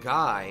magical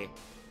guy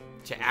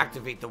to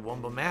activate the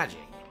Wumba magic.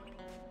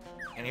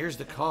 And here's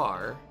the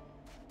car.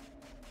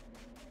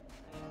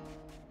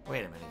 Wait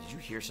a minute, did you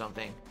hear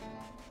something?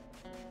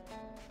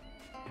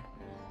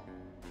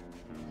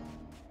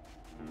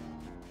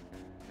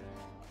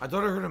 I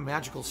thought I heard a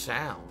magical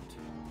sound.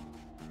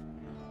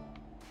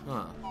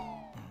 Huh.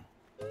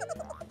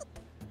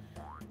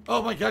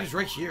 Oh my god, he's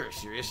right here.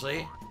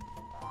 Seriously?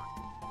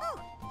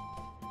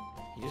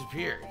 He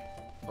disappeared.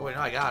 Oh wait,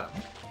 no, I got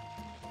him.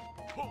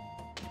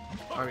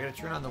 Alright, we gotta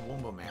turn on the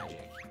Wumba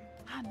magic.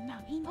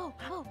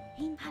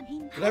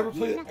 Did I ever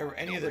play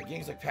any of the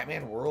games like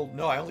Pac-Man World?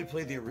 No, I only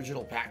played the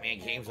original Pac-Man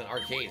games on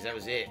arcades. That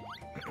was it.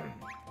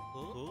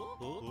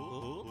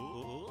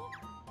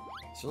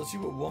 So let's see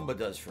what Wumba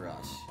does for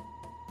us.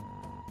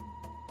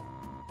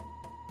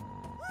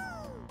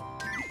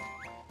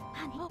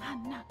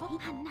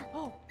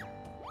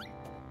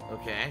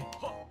 Okay.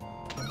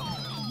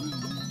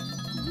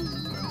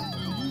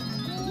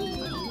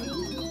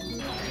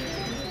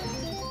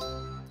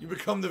 You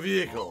become the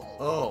vehicle.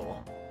 Oh.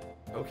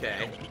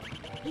 Okay.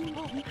 I'm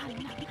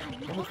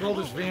gonna call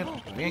this van.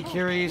 The van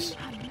carries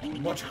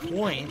much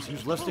coins.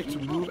 Use left stick to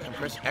move and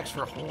press X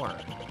for horn.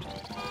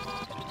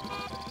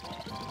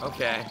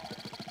 Okay.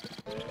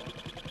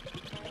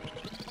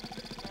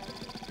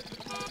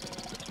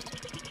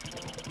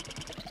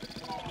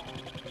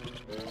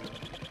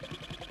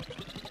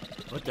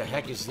 What the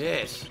heck is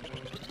this?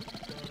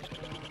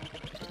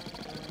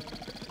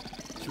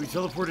 Should we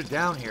teleport it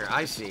down here?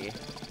 I see.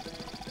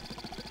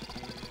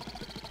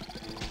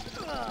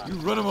 You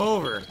run him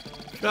over.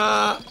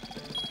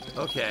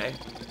 Okay.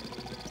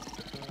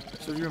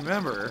 So if you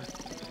remember...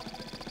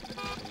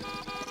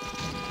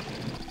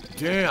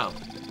 Damn.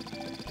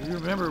 If you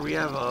remember, we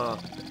have,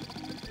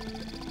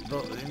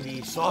 in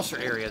the saucer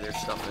area, there's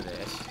stuff for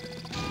this.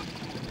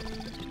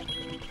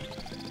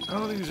 I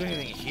don't think there's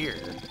anything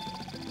here.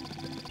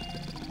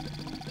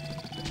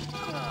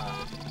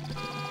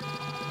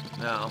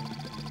 No.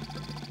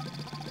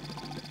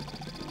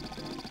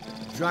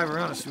 Drive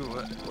around and see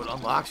what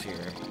unlocks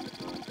here.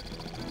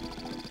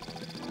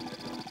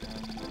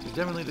 There's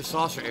definitely the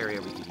saucer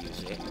area we could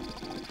use it.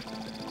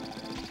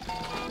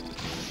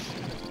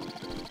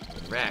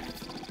 Wrecked.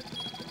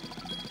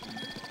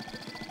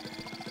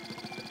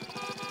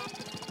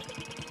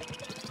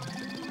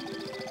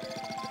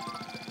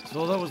 So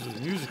all that was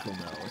musical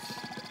notes.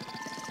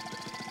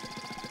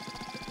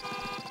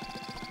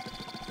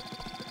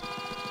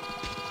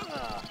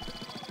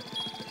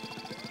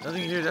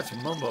 Nothing here, that's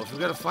Mumbo. So we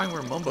gotta find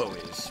where Mumbo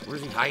is.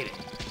 Where's he hiding?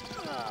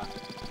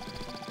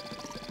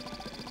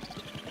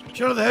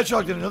 Shadow the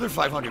Hedgehog did another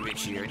 500-bit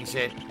cheer, and he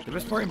said, the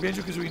best part in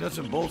Banjo-Kazooie Nuts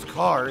and Bolts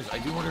cars, I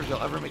do wonder if they'll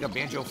ever make a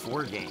Banjo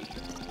 4 game.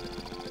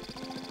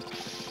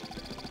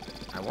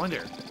 I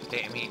wonder.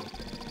 I mean,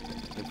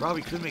 they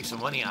probably could make some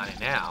money on it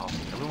now.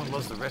 Everyone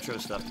loves the retro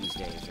stuff these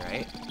days,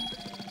 right?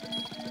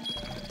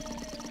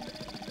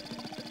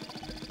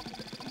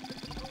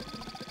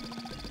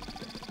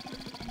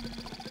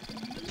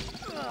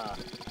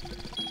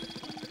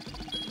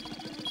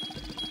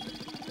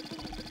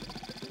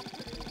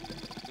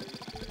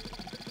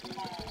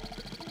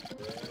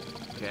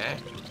 Okay.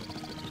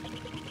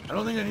 I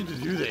don't think I need to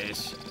do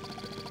this.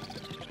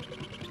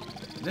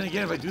 And then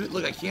again, if I do it,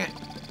 look, I can't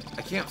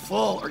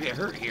fall or get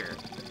hurt here.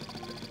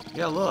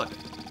 Yeah, look.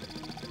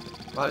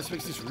 Wow, this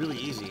makes this really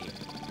easy.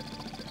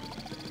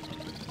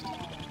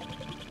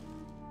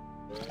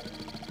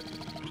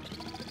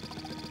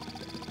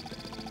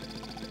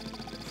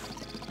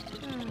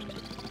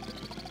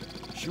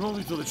 She won't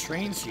leave till the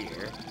train's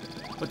here,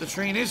 but the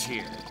train is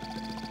here.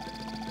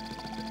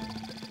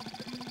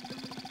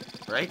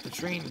 Right? The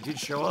train did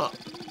show up.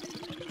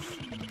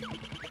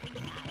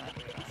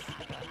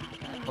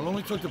 I'll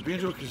only talk to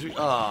Banjo-Kazooie.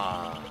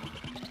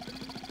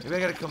 Maybe I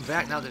gotta come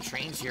back now the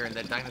train's here and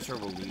that dinosaur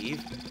will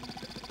leave.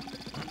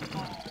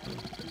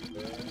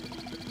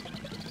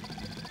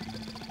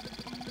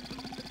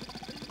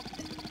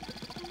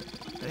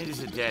 I think this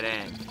is a dead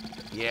end.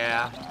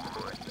 Yeah.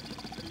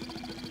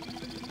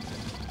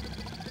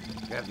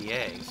 Grab the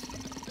eggs.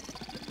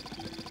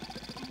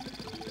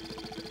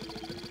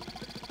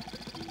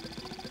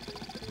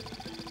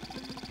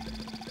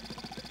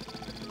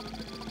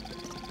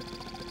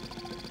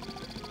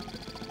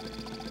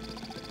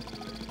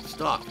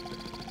 Stuck.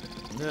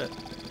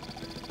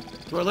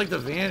 Do I like the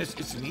van?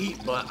 It's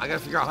neat, but I gotta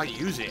figure out how to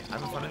use it. I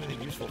haven't found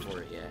anything useful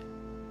for it yet.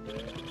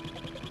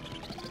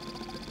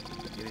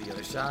 Get to the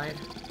other side.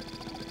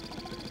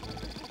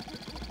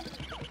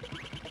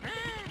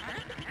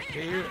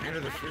 Here, enter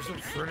the fearsome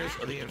furnace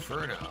of the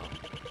Inferno.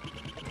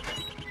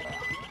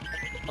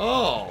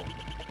 Oh!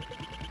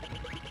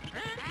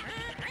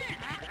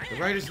 The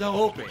ride is now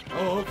open.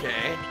 Oh,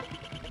 okay.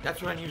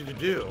 That's what I needed to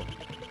do.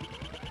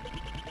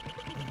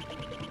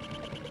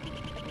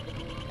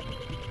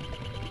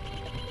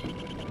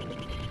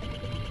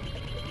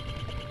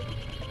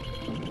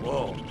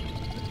 Whoa.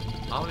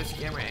 Ominous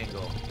camera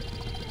angle.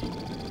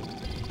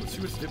 Let's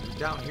see what's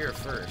down here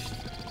first.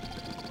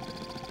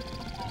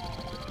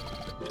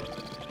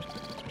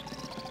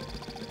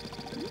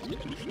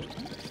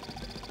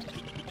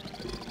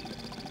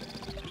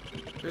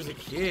 There's a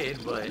kid,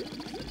 but...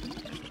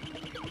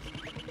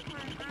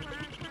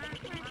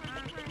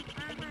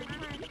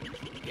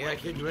 Yeah, I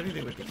can't do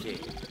anything with the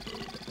kid.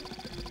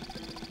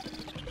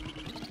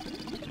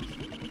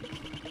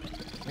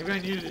 Maybe I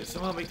needed to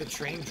somehow make the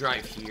train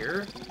drive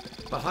here?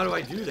 But how do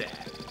I do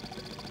that?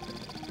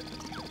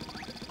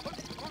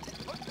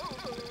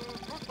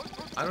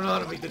 I don't know how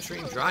to make the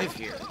train drive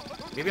here.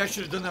 Maybe I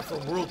should have done that for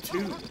World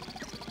 2.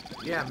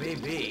 Yeah,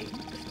 maybe.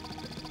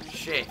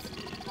 Shit.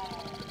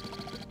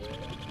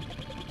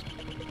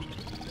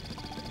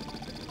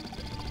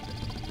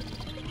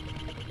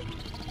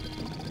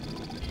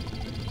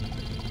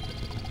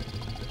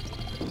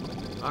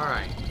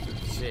 Alright,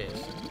 this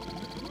is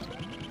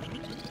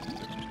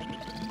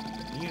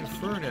the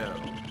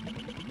Inferno.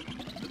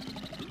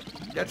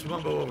 That's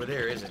Mumbo over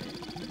there, isn't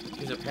it?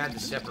 There's a pad to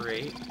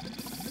separate.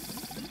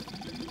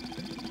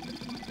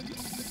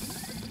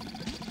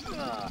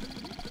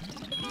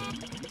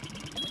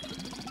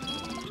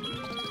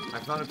 I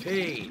found a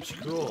page.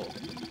 Cool.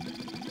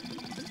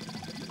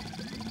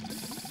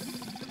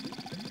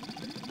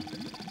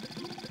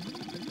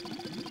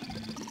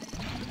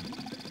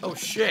 Oh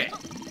shit.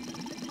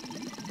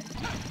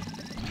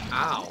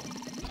 Ow.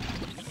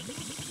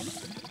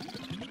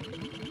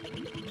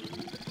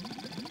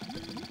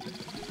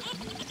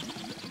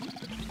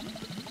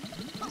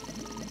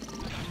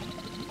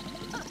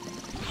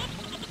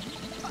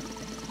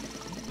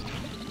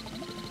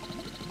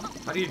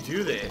 How do you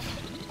do this?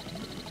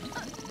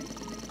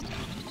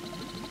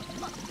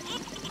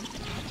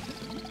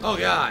 Oh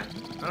god,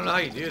 I don't know how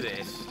you do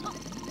this.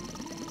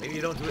 Maybe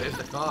you don't do it as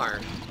the car.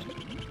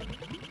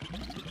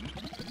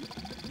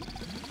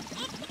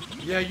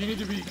 Yeah, you need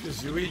to be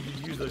Kazooie.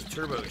 You use those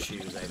turbo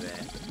shoes, I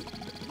bet.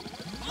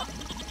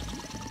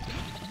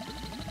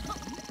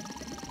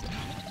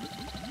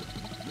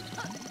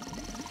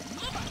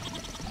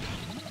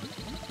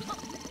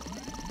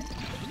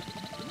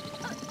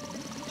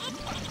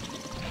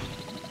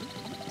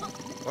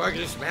 Or I can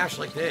just smash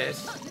like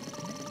this.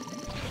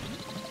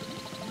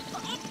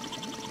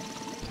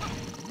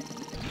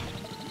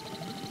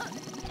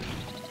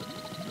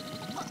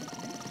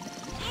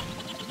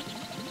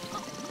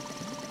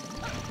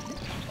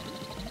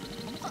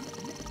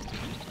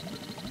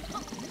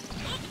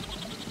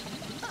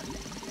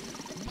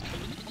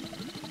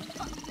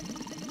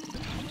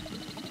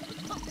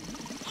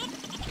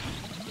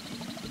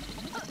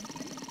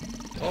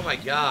 Oh my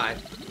god.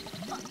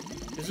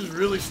 This is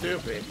really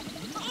stupid.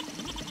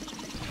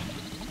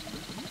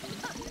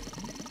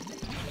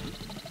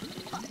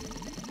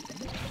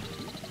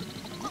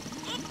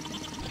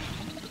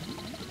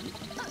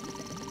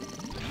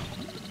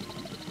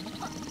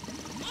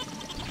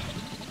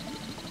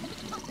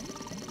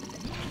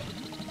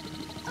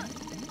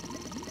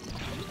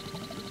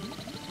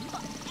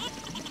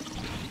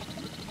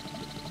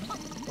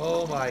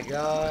 Oh my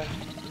god.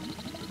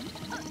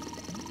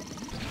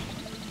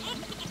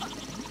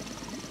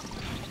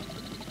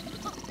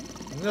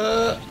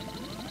 No.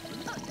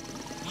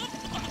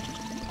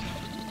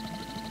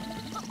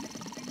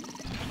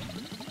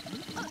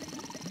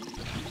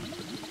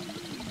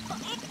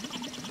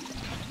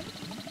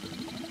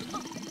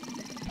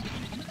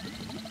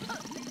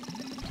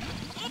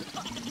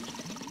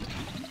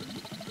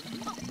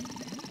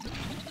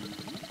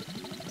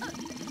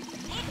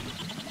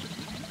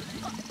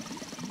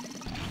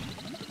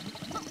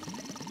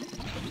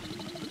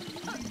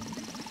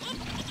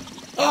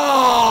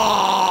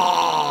 Oh!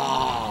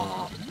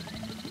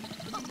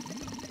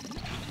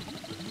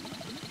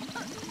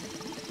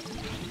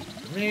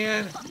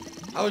 Man,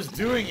 I was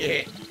doing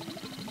it.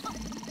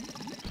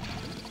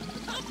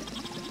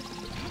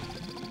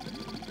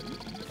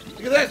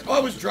 Look at that. Oh, I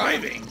was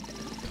driving.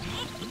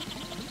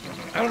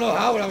 I don't know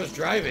how, but I was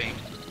driving.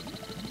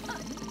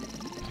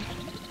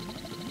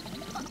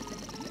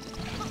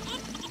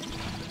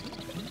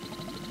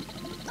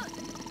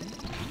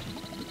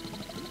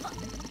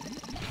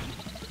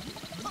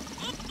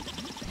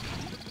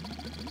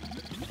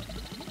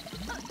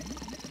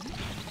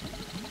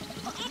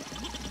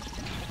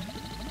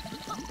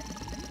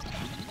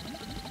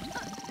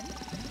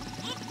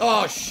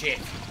 Oh, shit.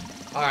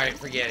 Alright,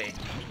 forget it.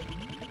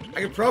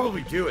 I could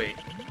probably do it.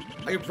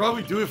 I could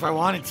probably do it if I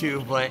wanted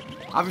to, but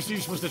obviously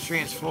you're supposed to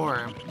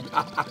transform.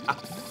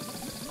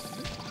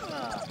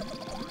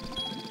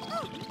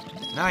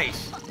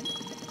 Nice.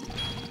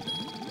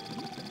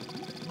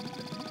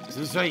 So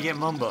this is how you get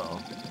Mumbo.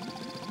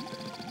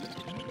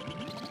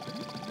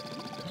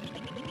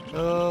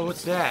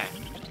 What's that?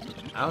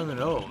 I don't even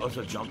know. Oh, it's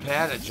a jump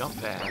pad? A jump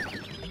pad.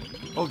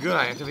 Oh, good.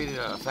 I activated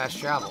fast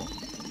travel.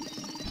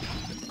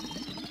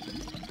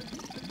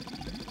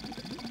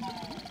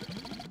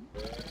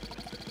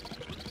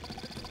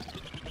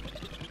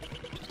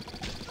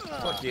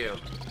 Fuck you.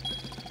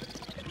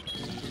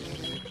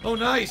 Oh,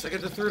 nice! I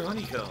got the third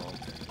honeycomb.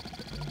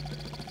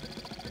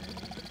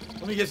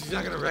 Let me guess he's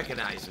not gonna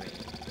recognize me.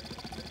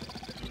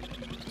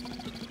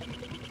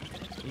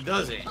 He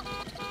doesn't.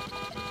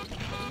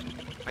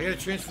 I gotta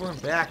transform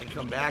back and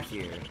come back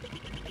here.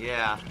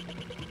 Yeah.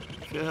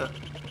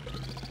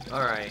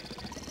 Alright.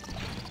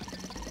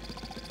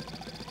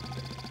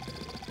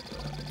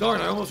 Darn,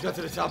 I almost got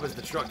to the top of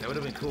the truck. That would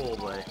have been cool,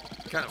 but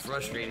kind of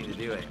frustrating to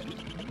do it.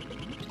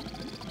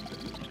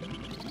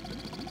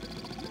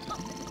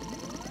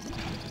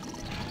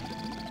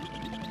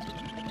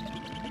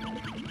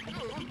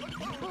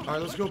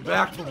 Alright, let's go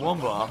back to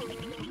Wumba.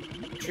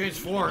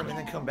 Transform, and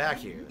then come back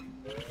here.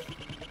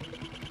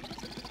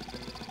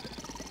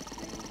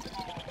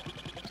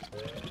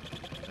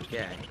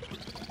 Okay.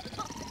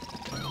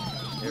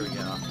 There we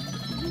go.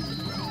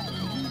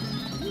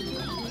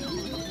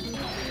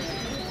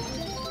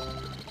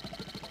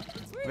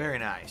 Very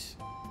nice.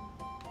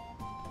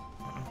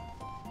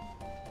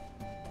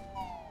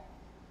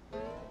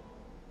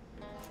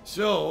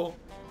 So,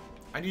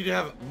 I need to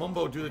have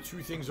Mumbo do the two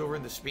things over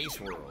in the space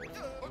world.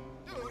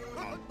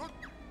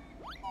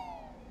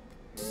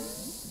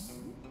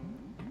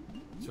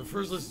 So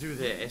first let's do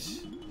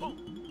this.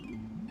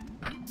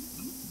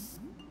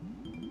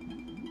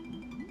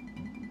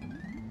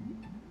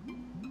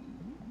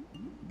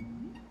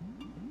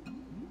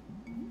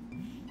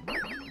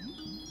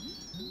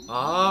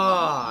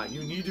 Ah,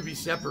 you need to be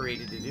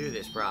separated to do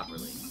this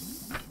properly.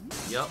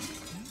 Yup.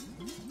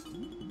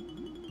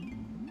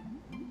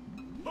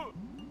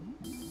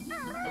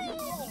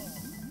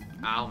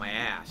 Ow, my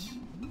ass.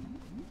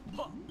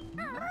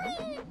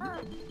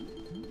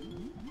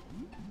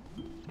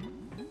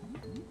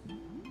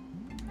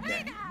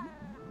 Okay.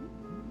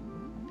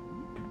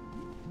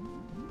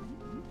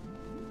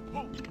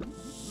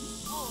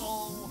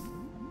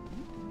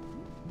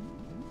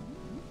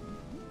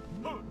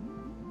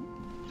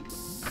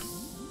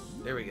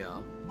 There we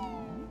go.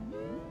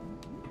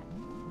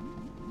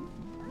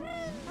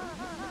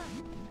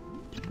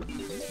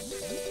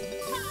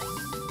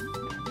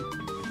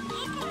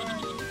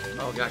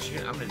 Oh gosh,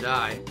 I'm gonna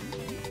die.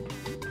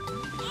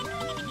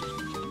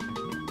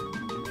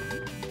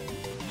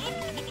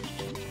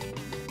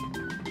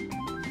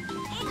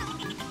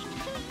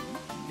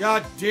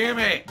 God damn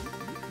it!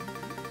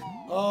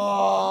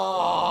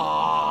 Oh!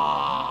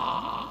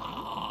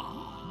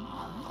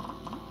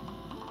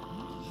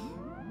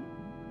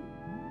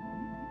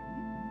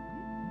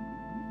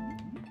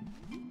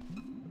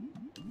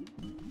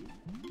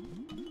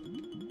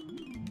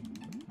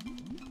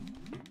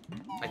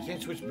 I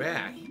can't switch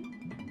back.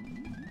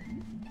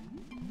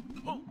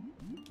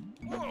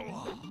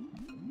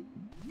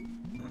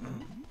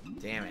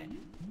 Damn it.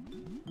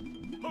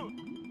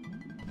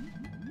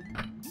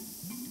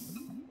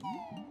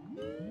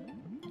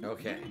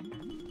 Okay.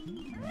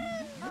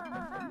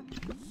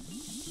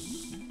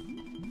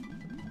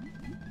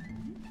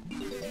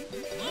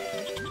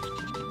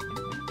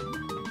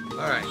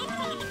 Alright.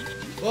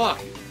 Fuck!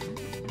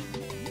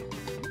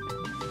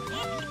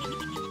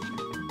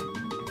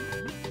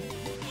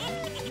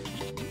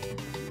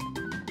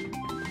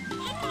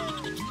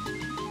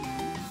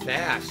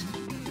 Fast.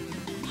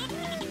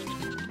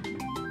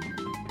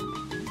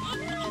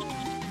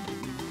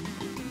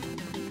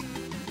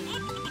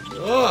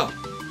 Ugh!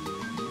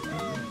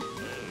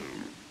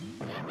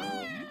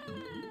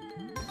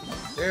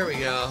 There we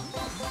go.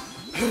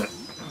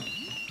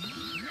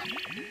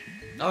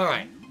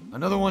 Alright.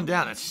 Another one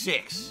down. That's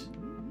 6.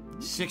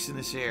 6 in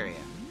this area.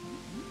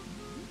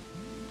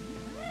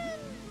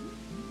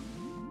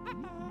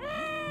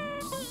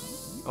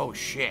 Oh,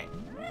 shit.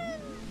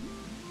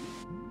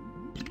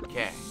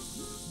 Okay.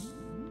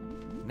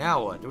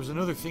 Now what? There was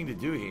another thing to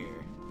do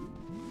here.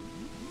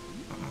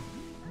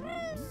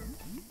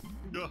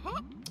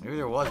 Maybe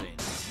there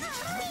wasn't.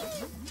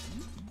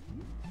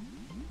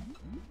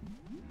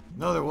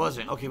 No, there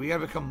wasn't. Okay, we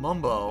gotta become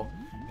Mumbo,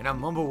 and have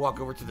Mumbo walk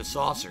over to the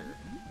saucer,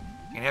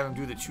 and have him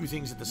do the two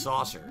things at the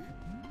saucer.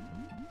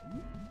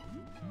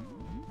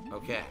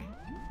 Okay.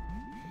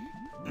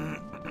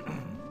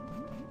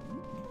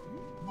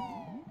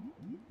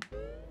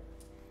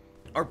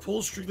 Are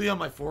polls strictly on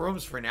my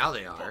forums? For now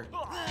they are.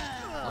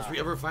 Unless we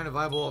ever find a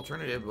viable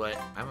alternative, but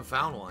I haven't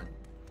found one.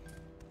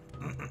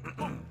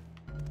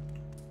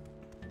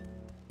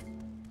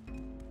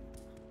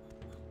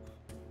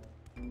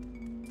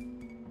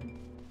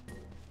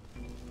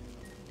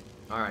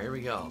 Alright, here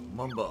we go.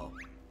 Mumbo.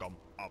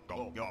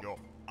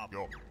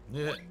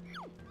 Yeah.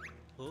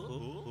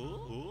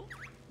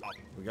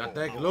 We got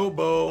that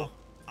Globo.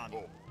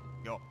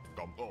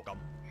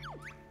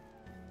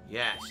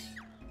 Yes.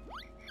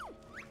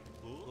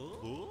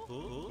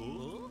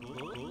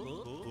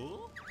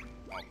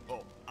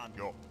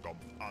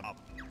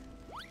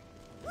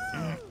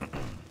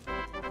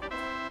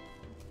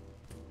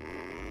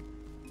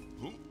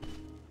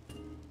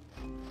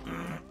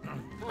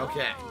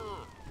 Okay.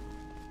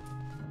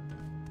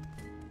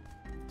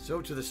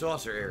 So to the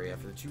saucer area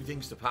for the two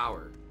things to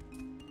power.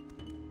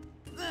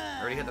 I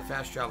already got the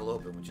fast travel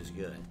open, which is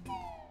good.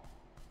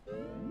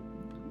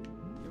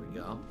 Here we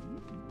go.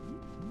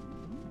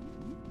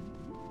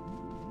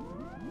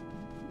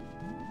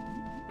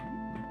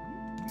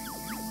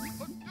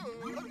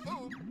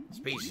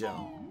 Space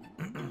zone.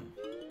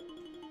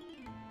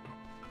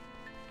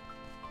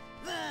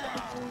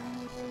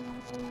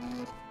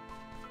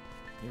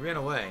 He ran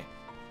away.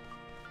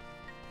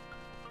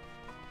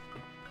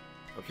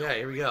 Okay,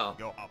 here we go.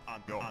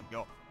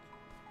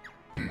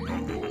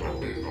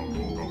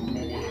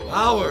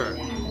 Power!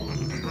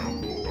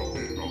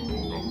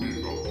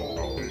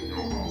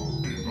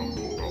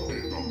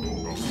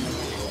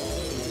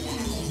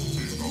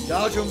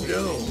 Dodge 'em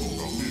down.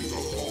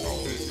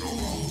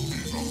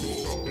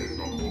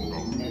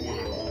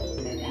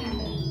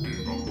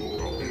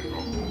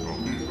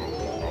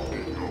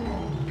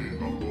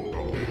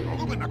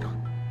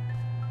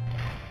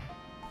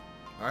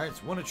 Alright,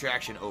 it's one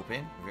attraction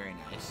open. Very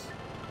nice.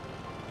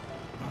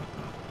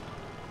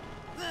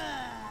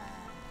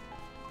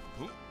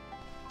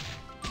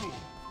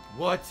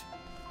 What?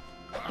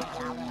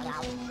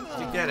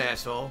 Take that,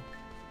 asshole.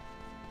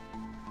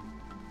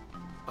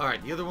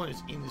 Alright, the other one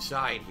is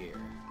inside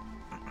here.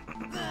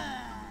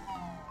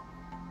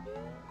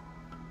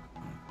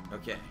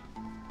 Okay.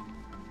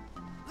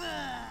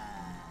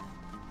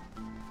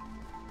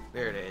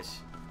 There it is.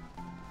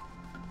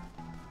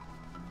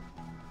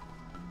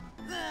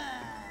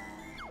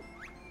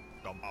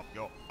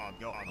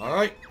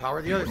 Alright,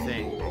 power the other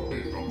thing.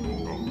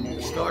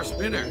 The star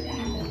spinner.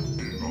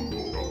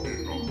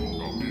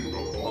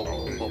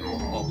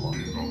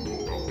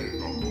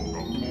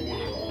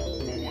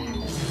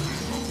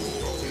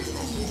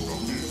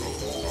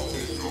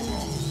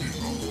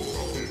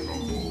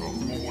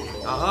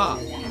 Aha!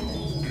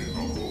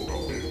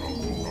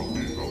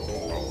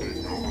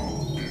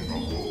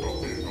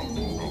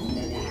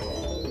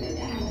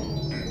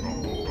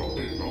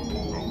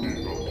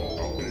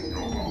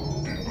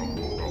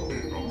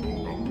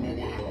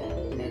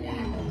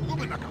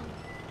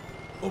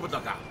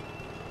 Obadaka.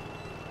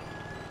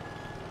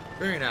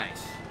 Very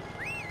nice.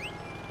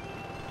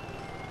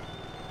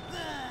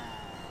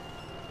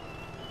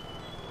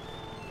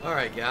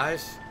 Alright,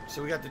 guys.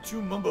 So we got the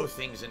two Mumbo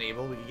things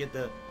enabled. We can get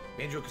the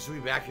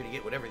Banjo-Kazooie back here to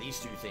get whatever these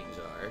two things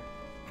are.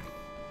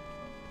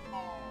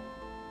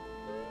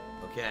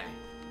 Okay.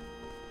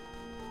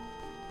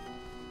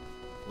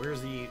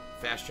 Where's the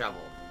fast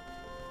travel?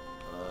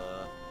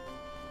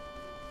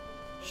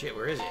 Shit,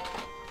 where is it?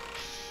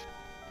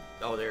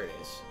 Oh, there it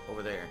is.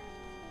 Over there.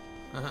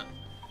 Then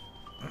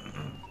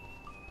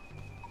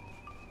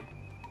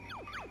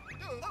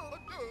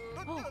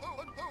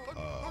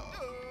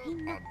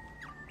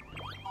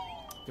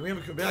we have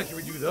to come back and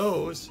redo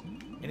those.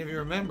 And if you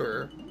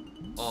remember,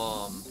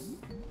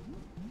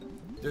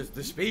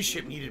 the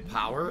spaceship needed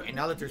power, and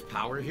now that there's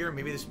power here,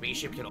 maybe the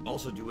spaceship can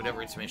also do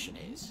whatever its mission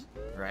is,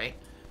 right?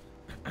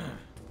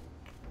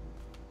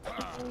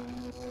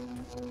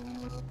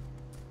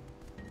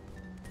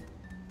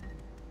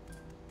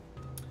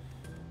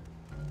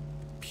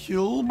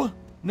 Plib?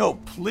 No,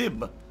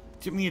 Plib.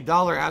 Tipped me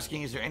 $1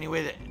 asking, is there any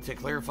way to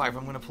clarify if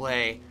I'm going to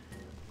play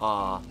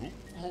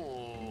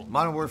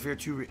Modern Warfare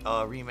 2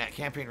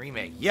 campaign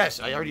remake? Yes,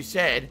 I already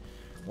said,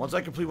 once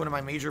I complete one of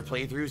my major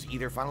playthroughs,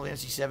 either Final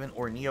Fantasy 7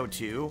 or Neo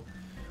 2,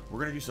 we're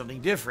going to do something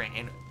different.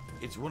 And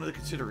it's one of the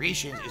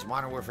considerations is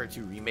Modern Warfare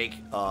 2 remake.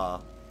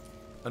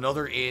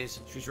 Another is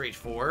Streets of Rage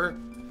 4.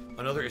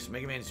 Another is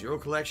Mega Man Zero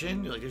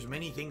Collection. Like, there's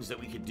many things that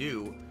we could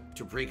do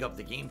to break up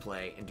the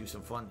gameplay and do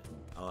some fun,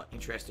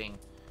 interesting,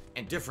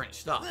 and different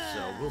stuff.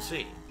 So we'll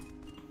see.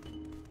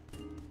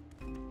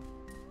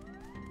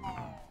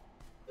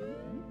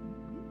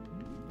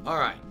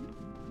 Alright.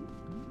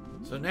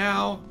 So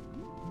now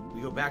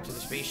we go back to the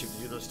spaceship to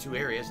do those two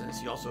areas and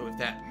see also if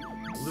that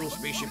little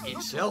spaceship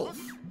itself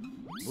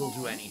will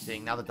do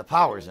anything now that the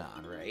power's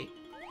on, right?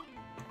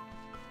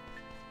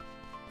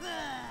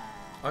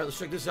 Alright, let's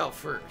check this out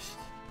first.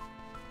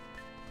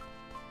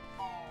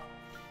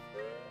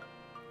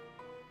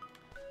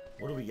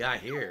 What do we got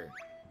here?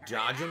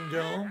 Dodgem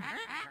Dome?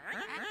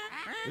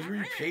 This is where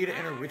you pay to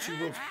enter Witchy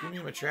World's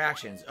premium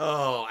attractions.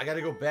 Oh, I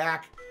gotta go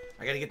back.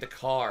 I gotta get the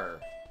car.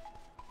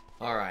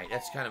 Alright,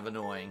 that's kind of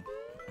annoying.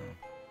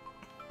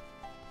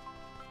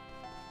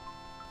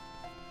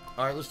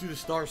 Alright, let's do the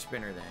Star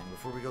Spinner then,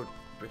 before we go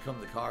become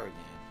the car again.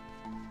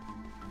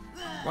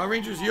 My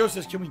Ranger Zero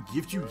says, can we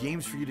gift you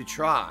games for you to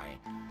try?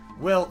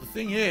 Well, the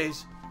thing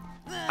is,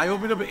 I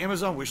opened up an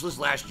Amazon wishlist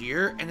last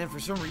year, and then for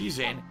some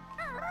reason,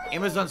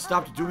 Amazon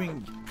stopped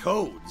doing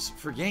codes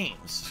for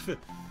games.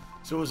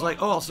 So it was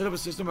like, oh, I'll set up a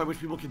system by which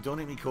people can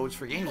donate me codes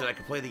for games and I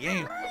can play the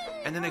game.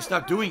 And then they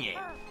stopped doing it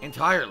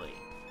entirely.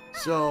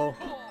 So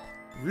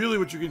really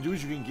what you can do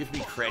is you can give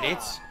me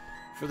credits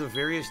for the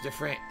various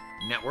different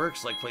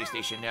networks like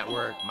PlayStation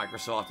Network,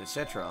 Microsoft,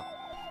 etc.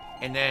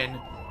 And then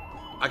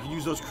I can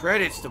use those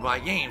credits to buy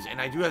games.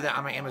 And I do have that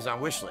on my Amazon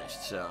wish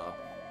list, so.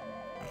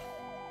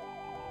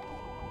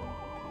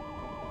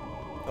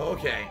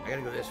 Okay, I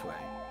gotta go this way.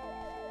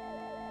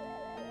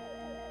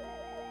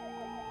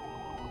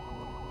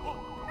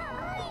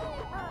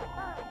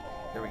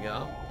 There we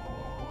go.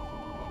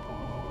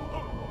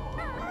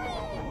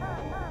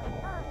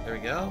 There we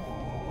go.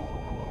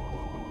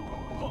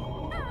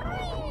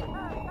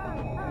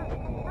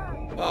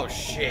 Oh,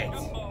 shit.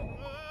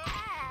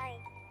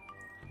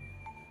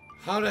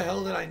 How the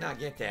hell did I not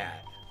get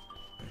that?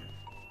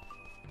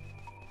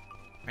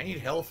 I need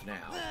health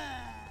now.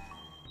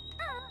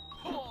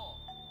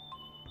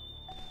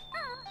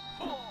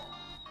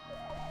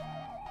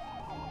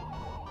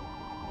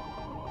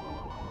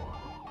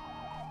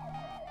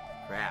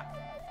 Crap.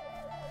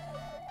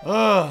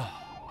 Ugh.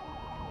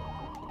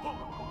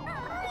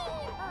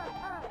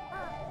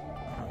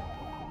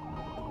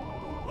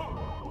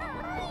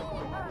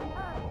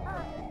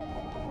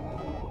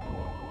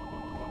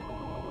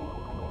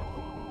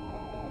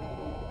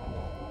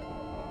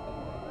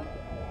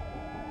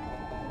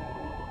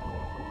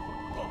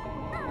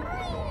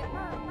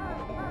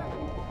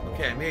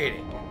 Okay, I made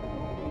it.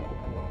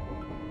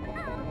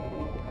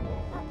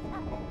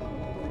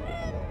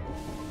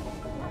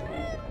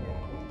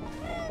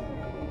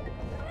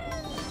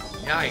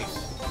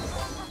 Nice.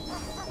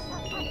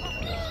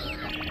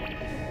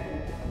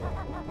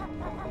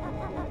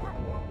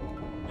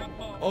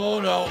 Oh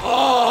no. Oh!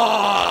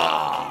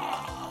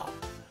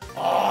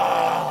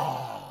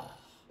 Oh!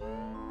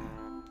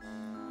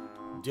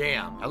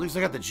 Damn. At least I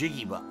got the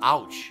jiggy, but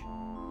ouch.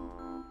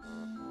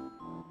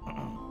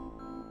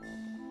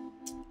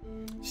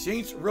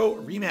 Saints Row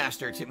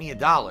Remaster tipped me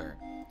 $1.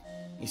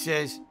 He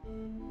says,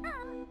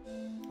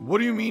 what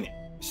do you mean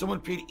someone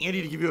paid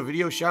Andy to give you a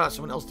video shout out?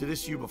 Someone else did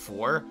this to you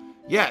before?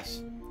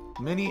 Yes.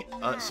 Many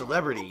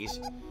celebrities,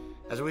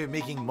 as a way of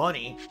making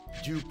money,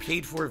 do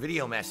paid for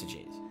video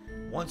messages.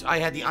 Once I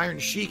had the Iron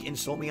Sheik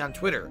insult me on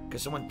Twitter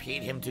because someone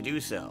paid him to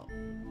do so.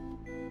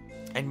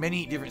 And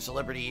many different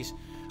celebrities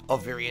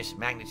of various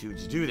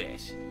magnitudes do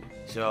this.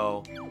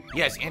 So,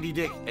 yes, Andy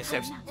Dick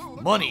accepts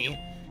money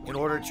in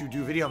order to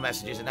do video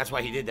messages, and that's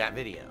why he did that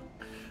video.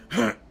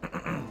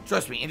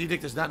 Trust me, Andy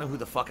Dick does not know who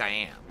the fuck I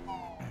am.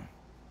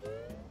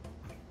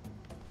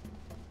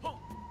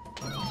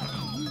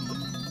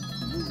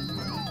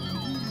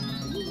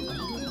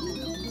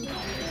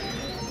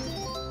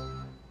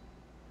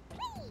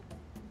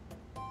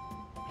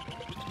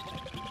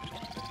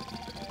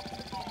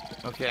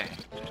 Okay.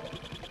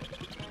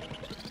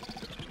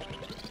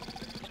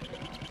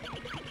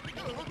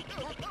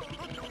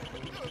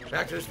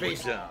 Back to the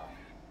space zone.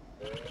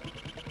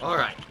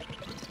 Alright.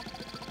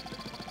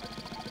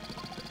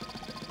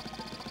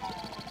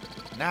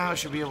 Now I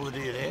should be able to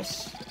do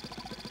this.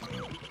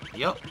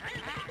 Yep.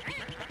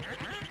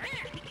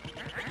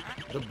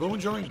 The Bone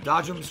Jarring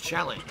Dodgems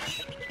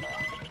Challenge.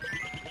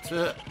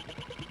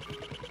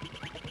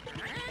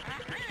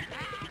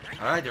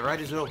 Alright, the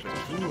ride is open.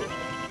 Cool.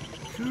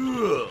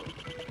 Cool.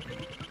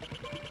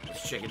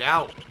 Let's check it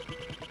out.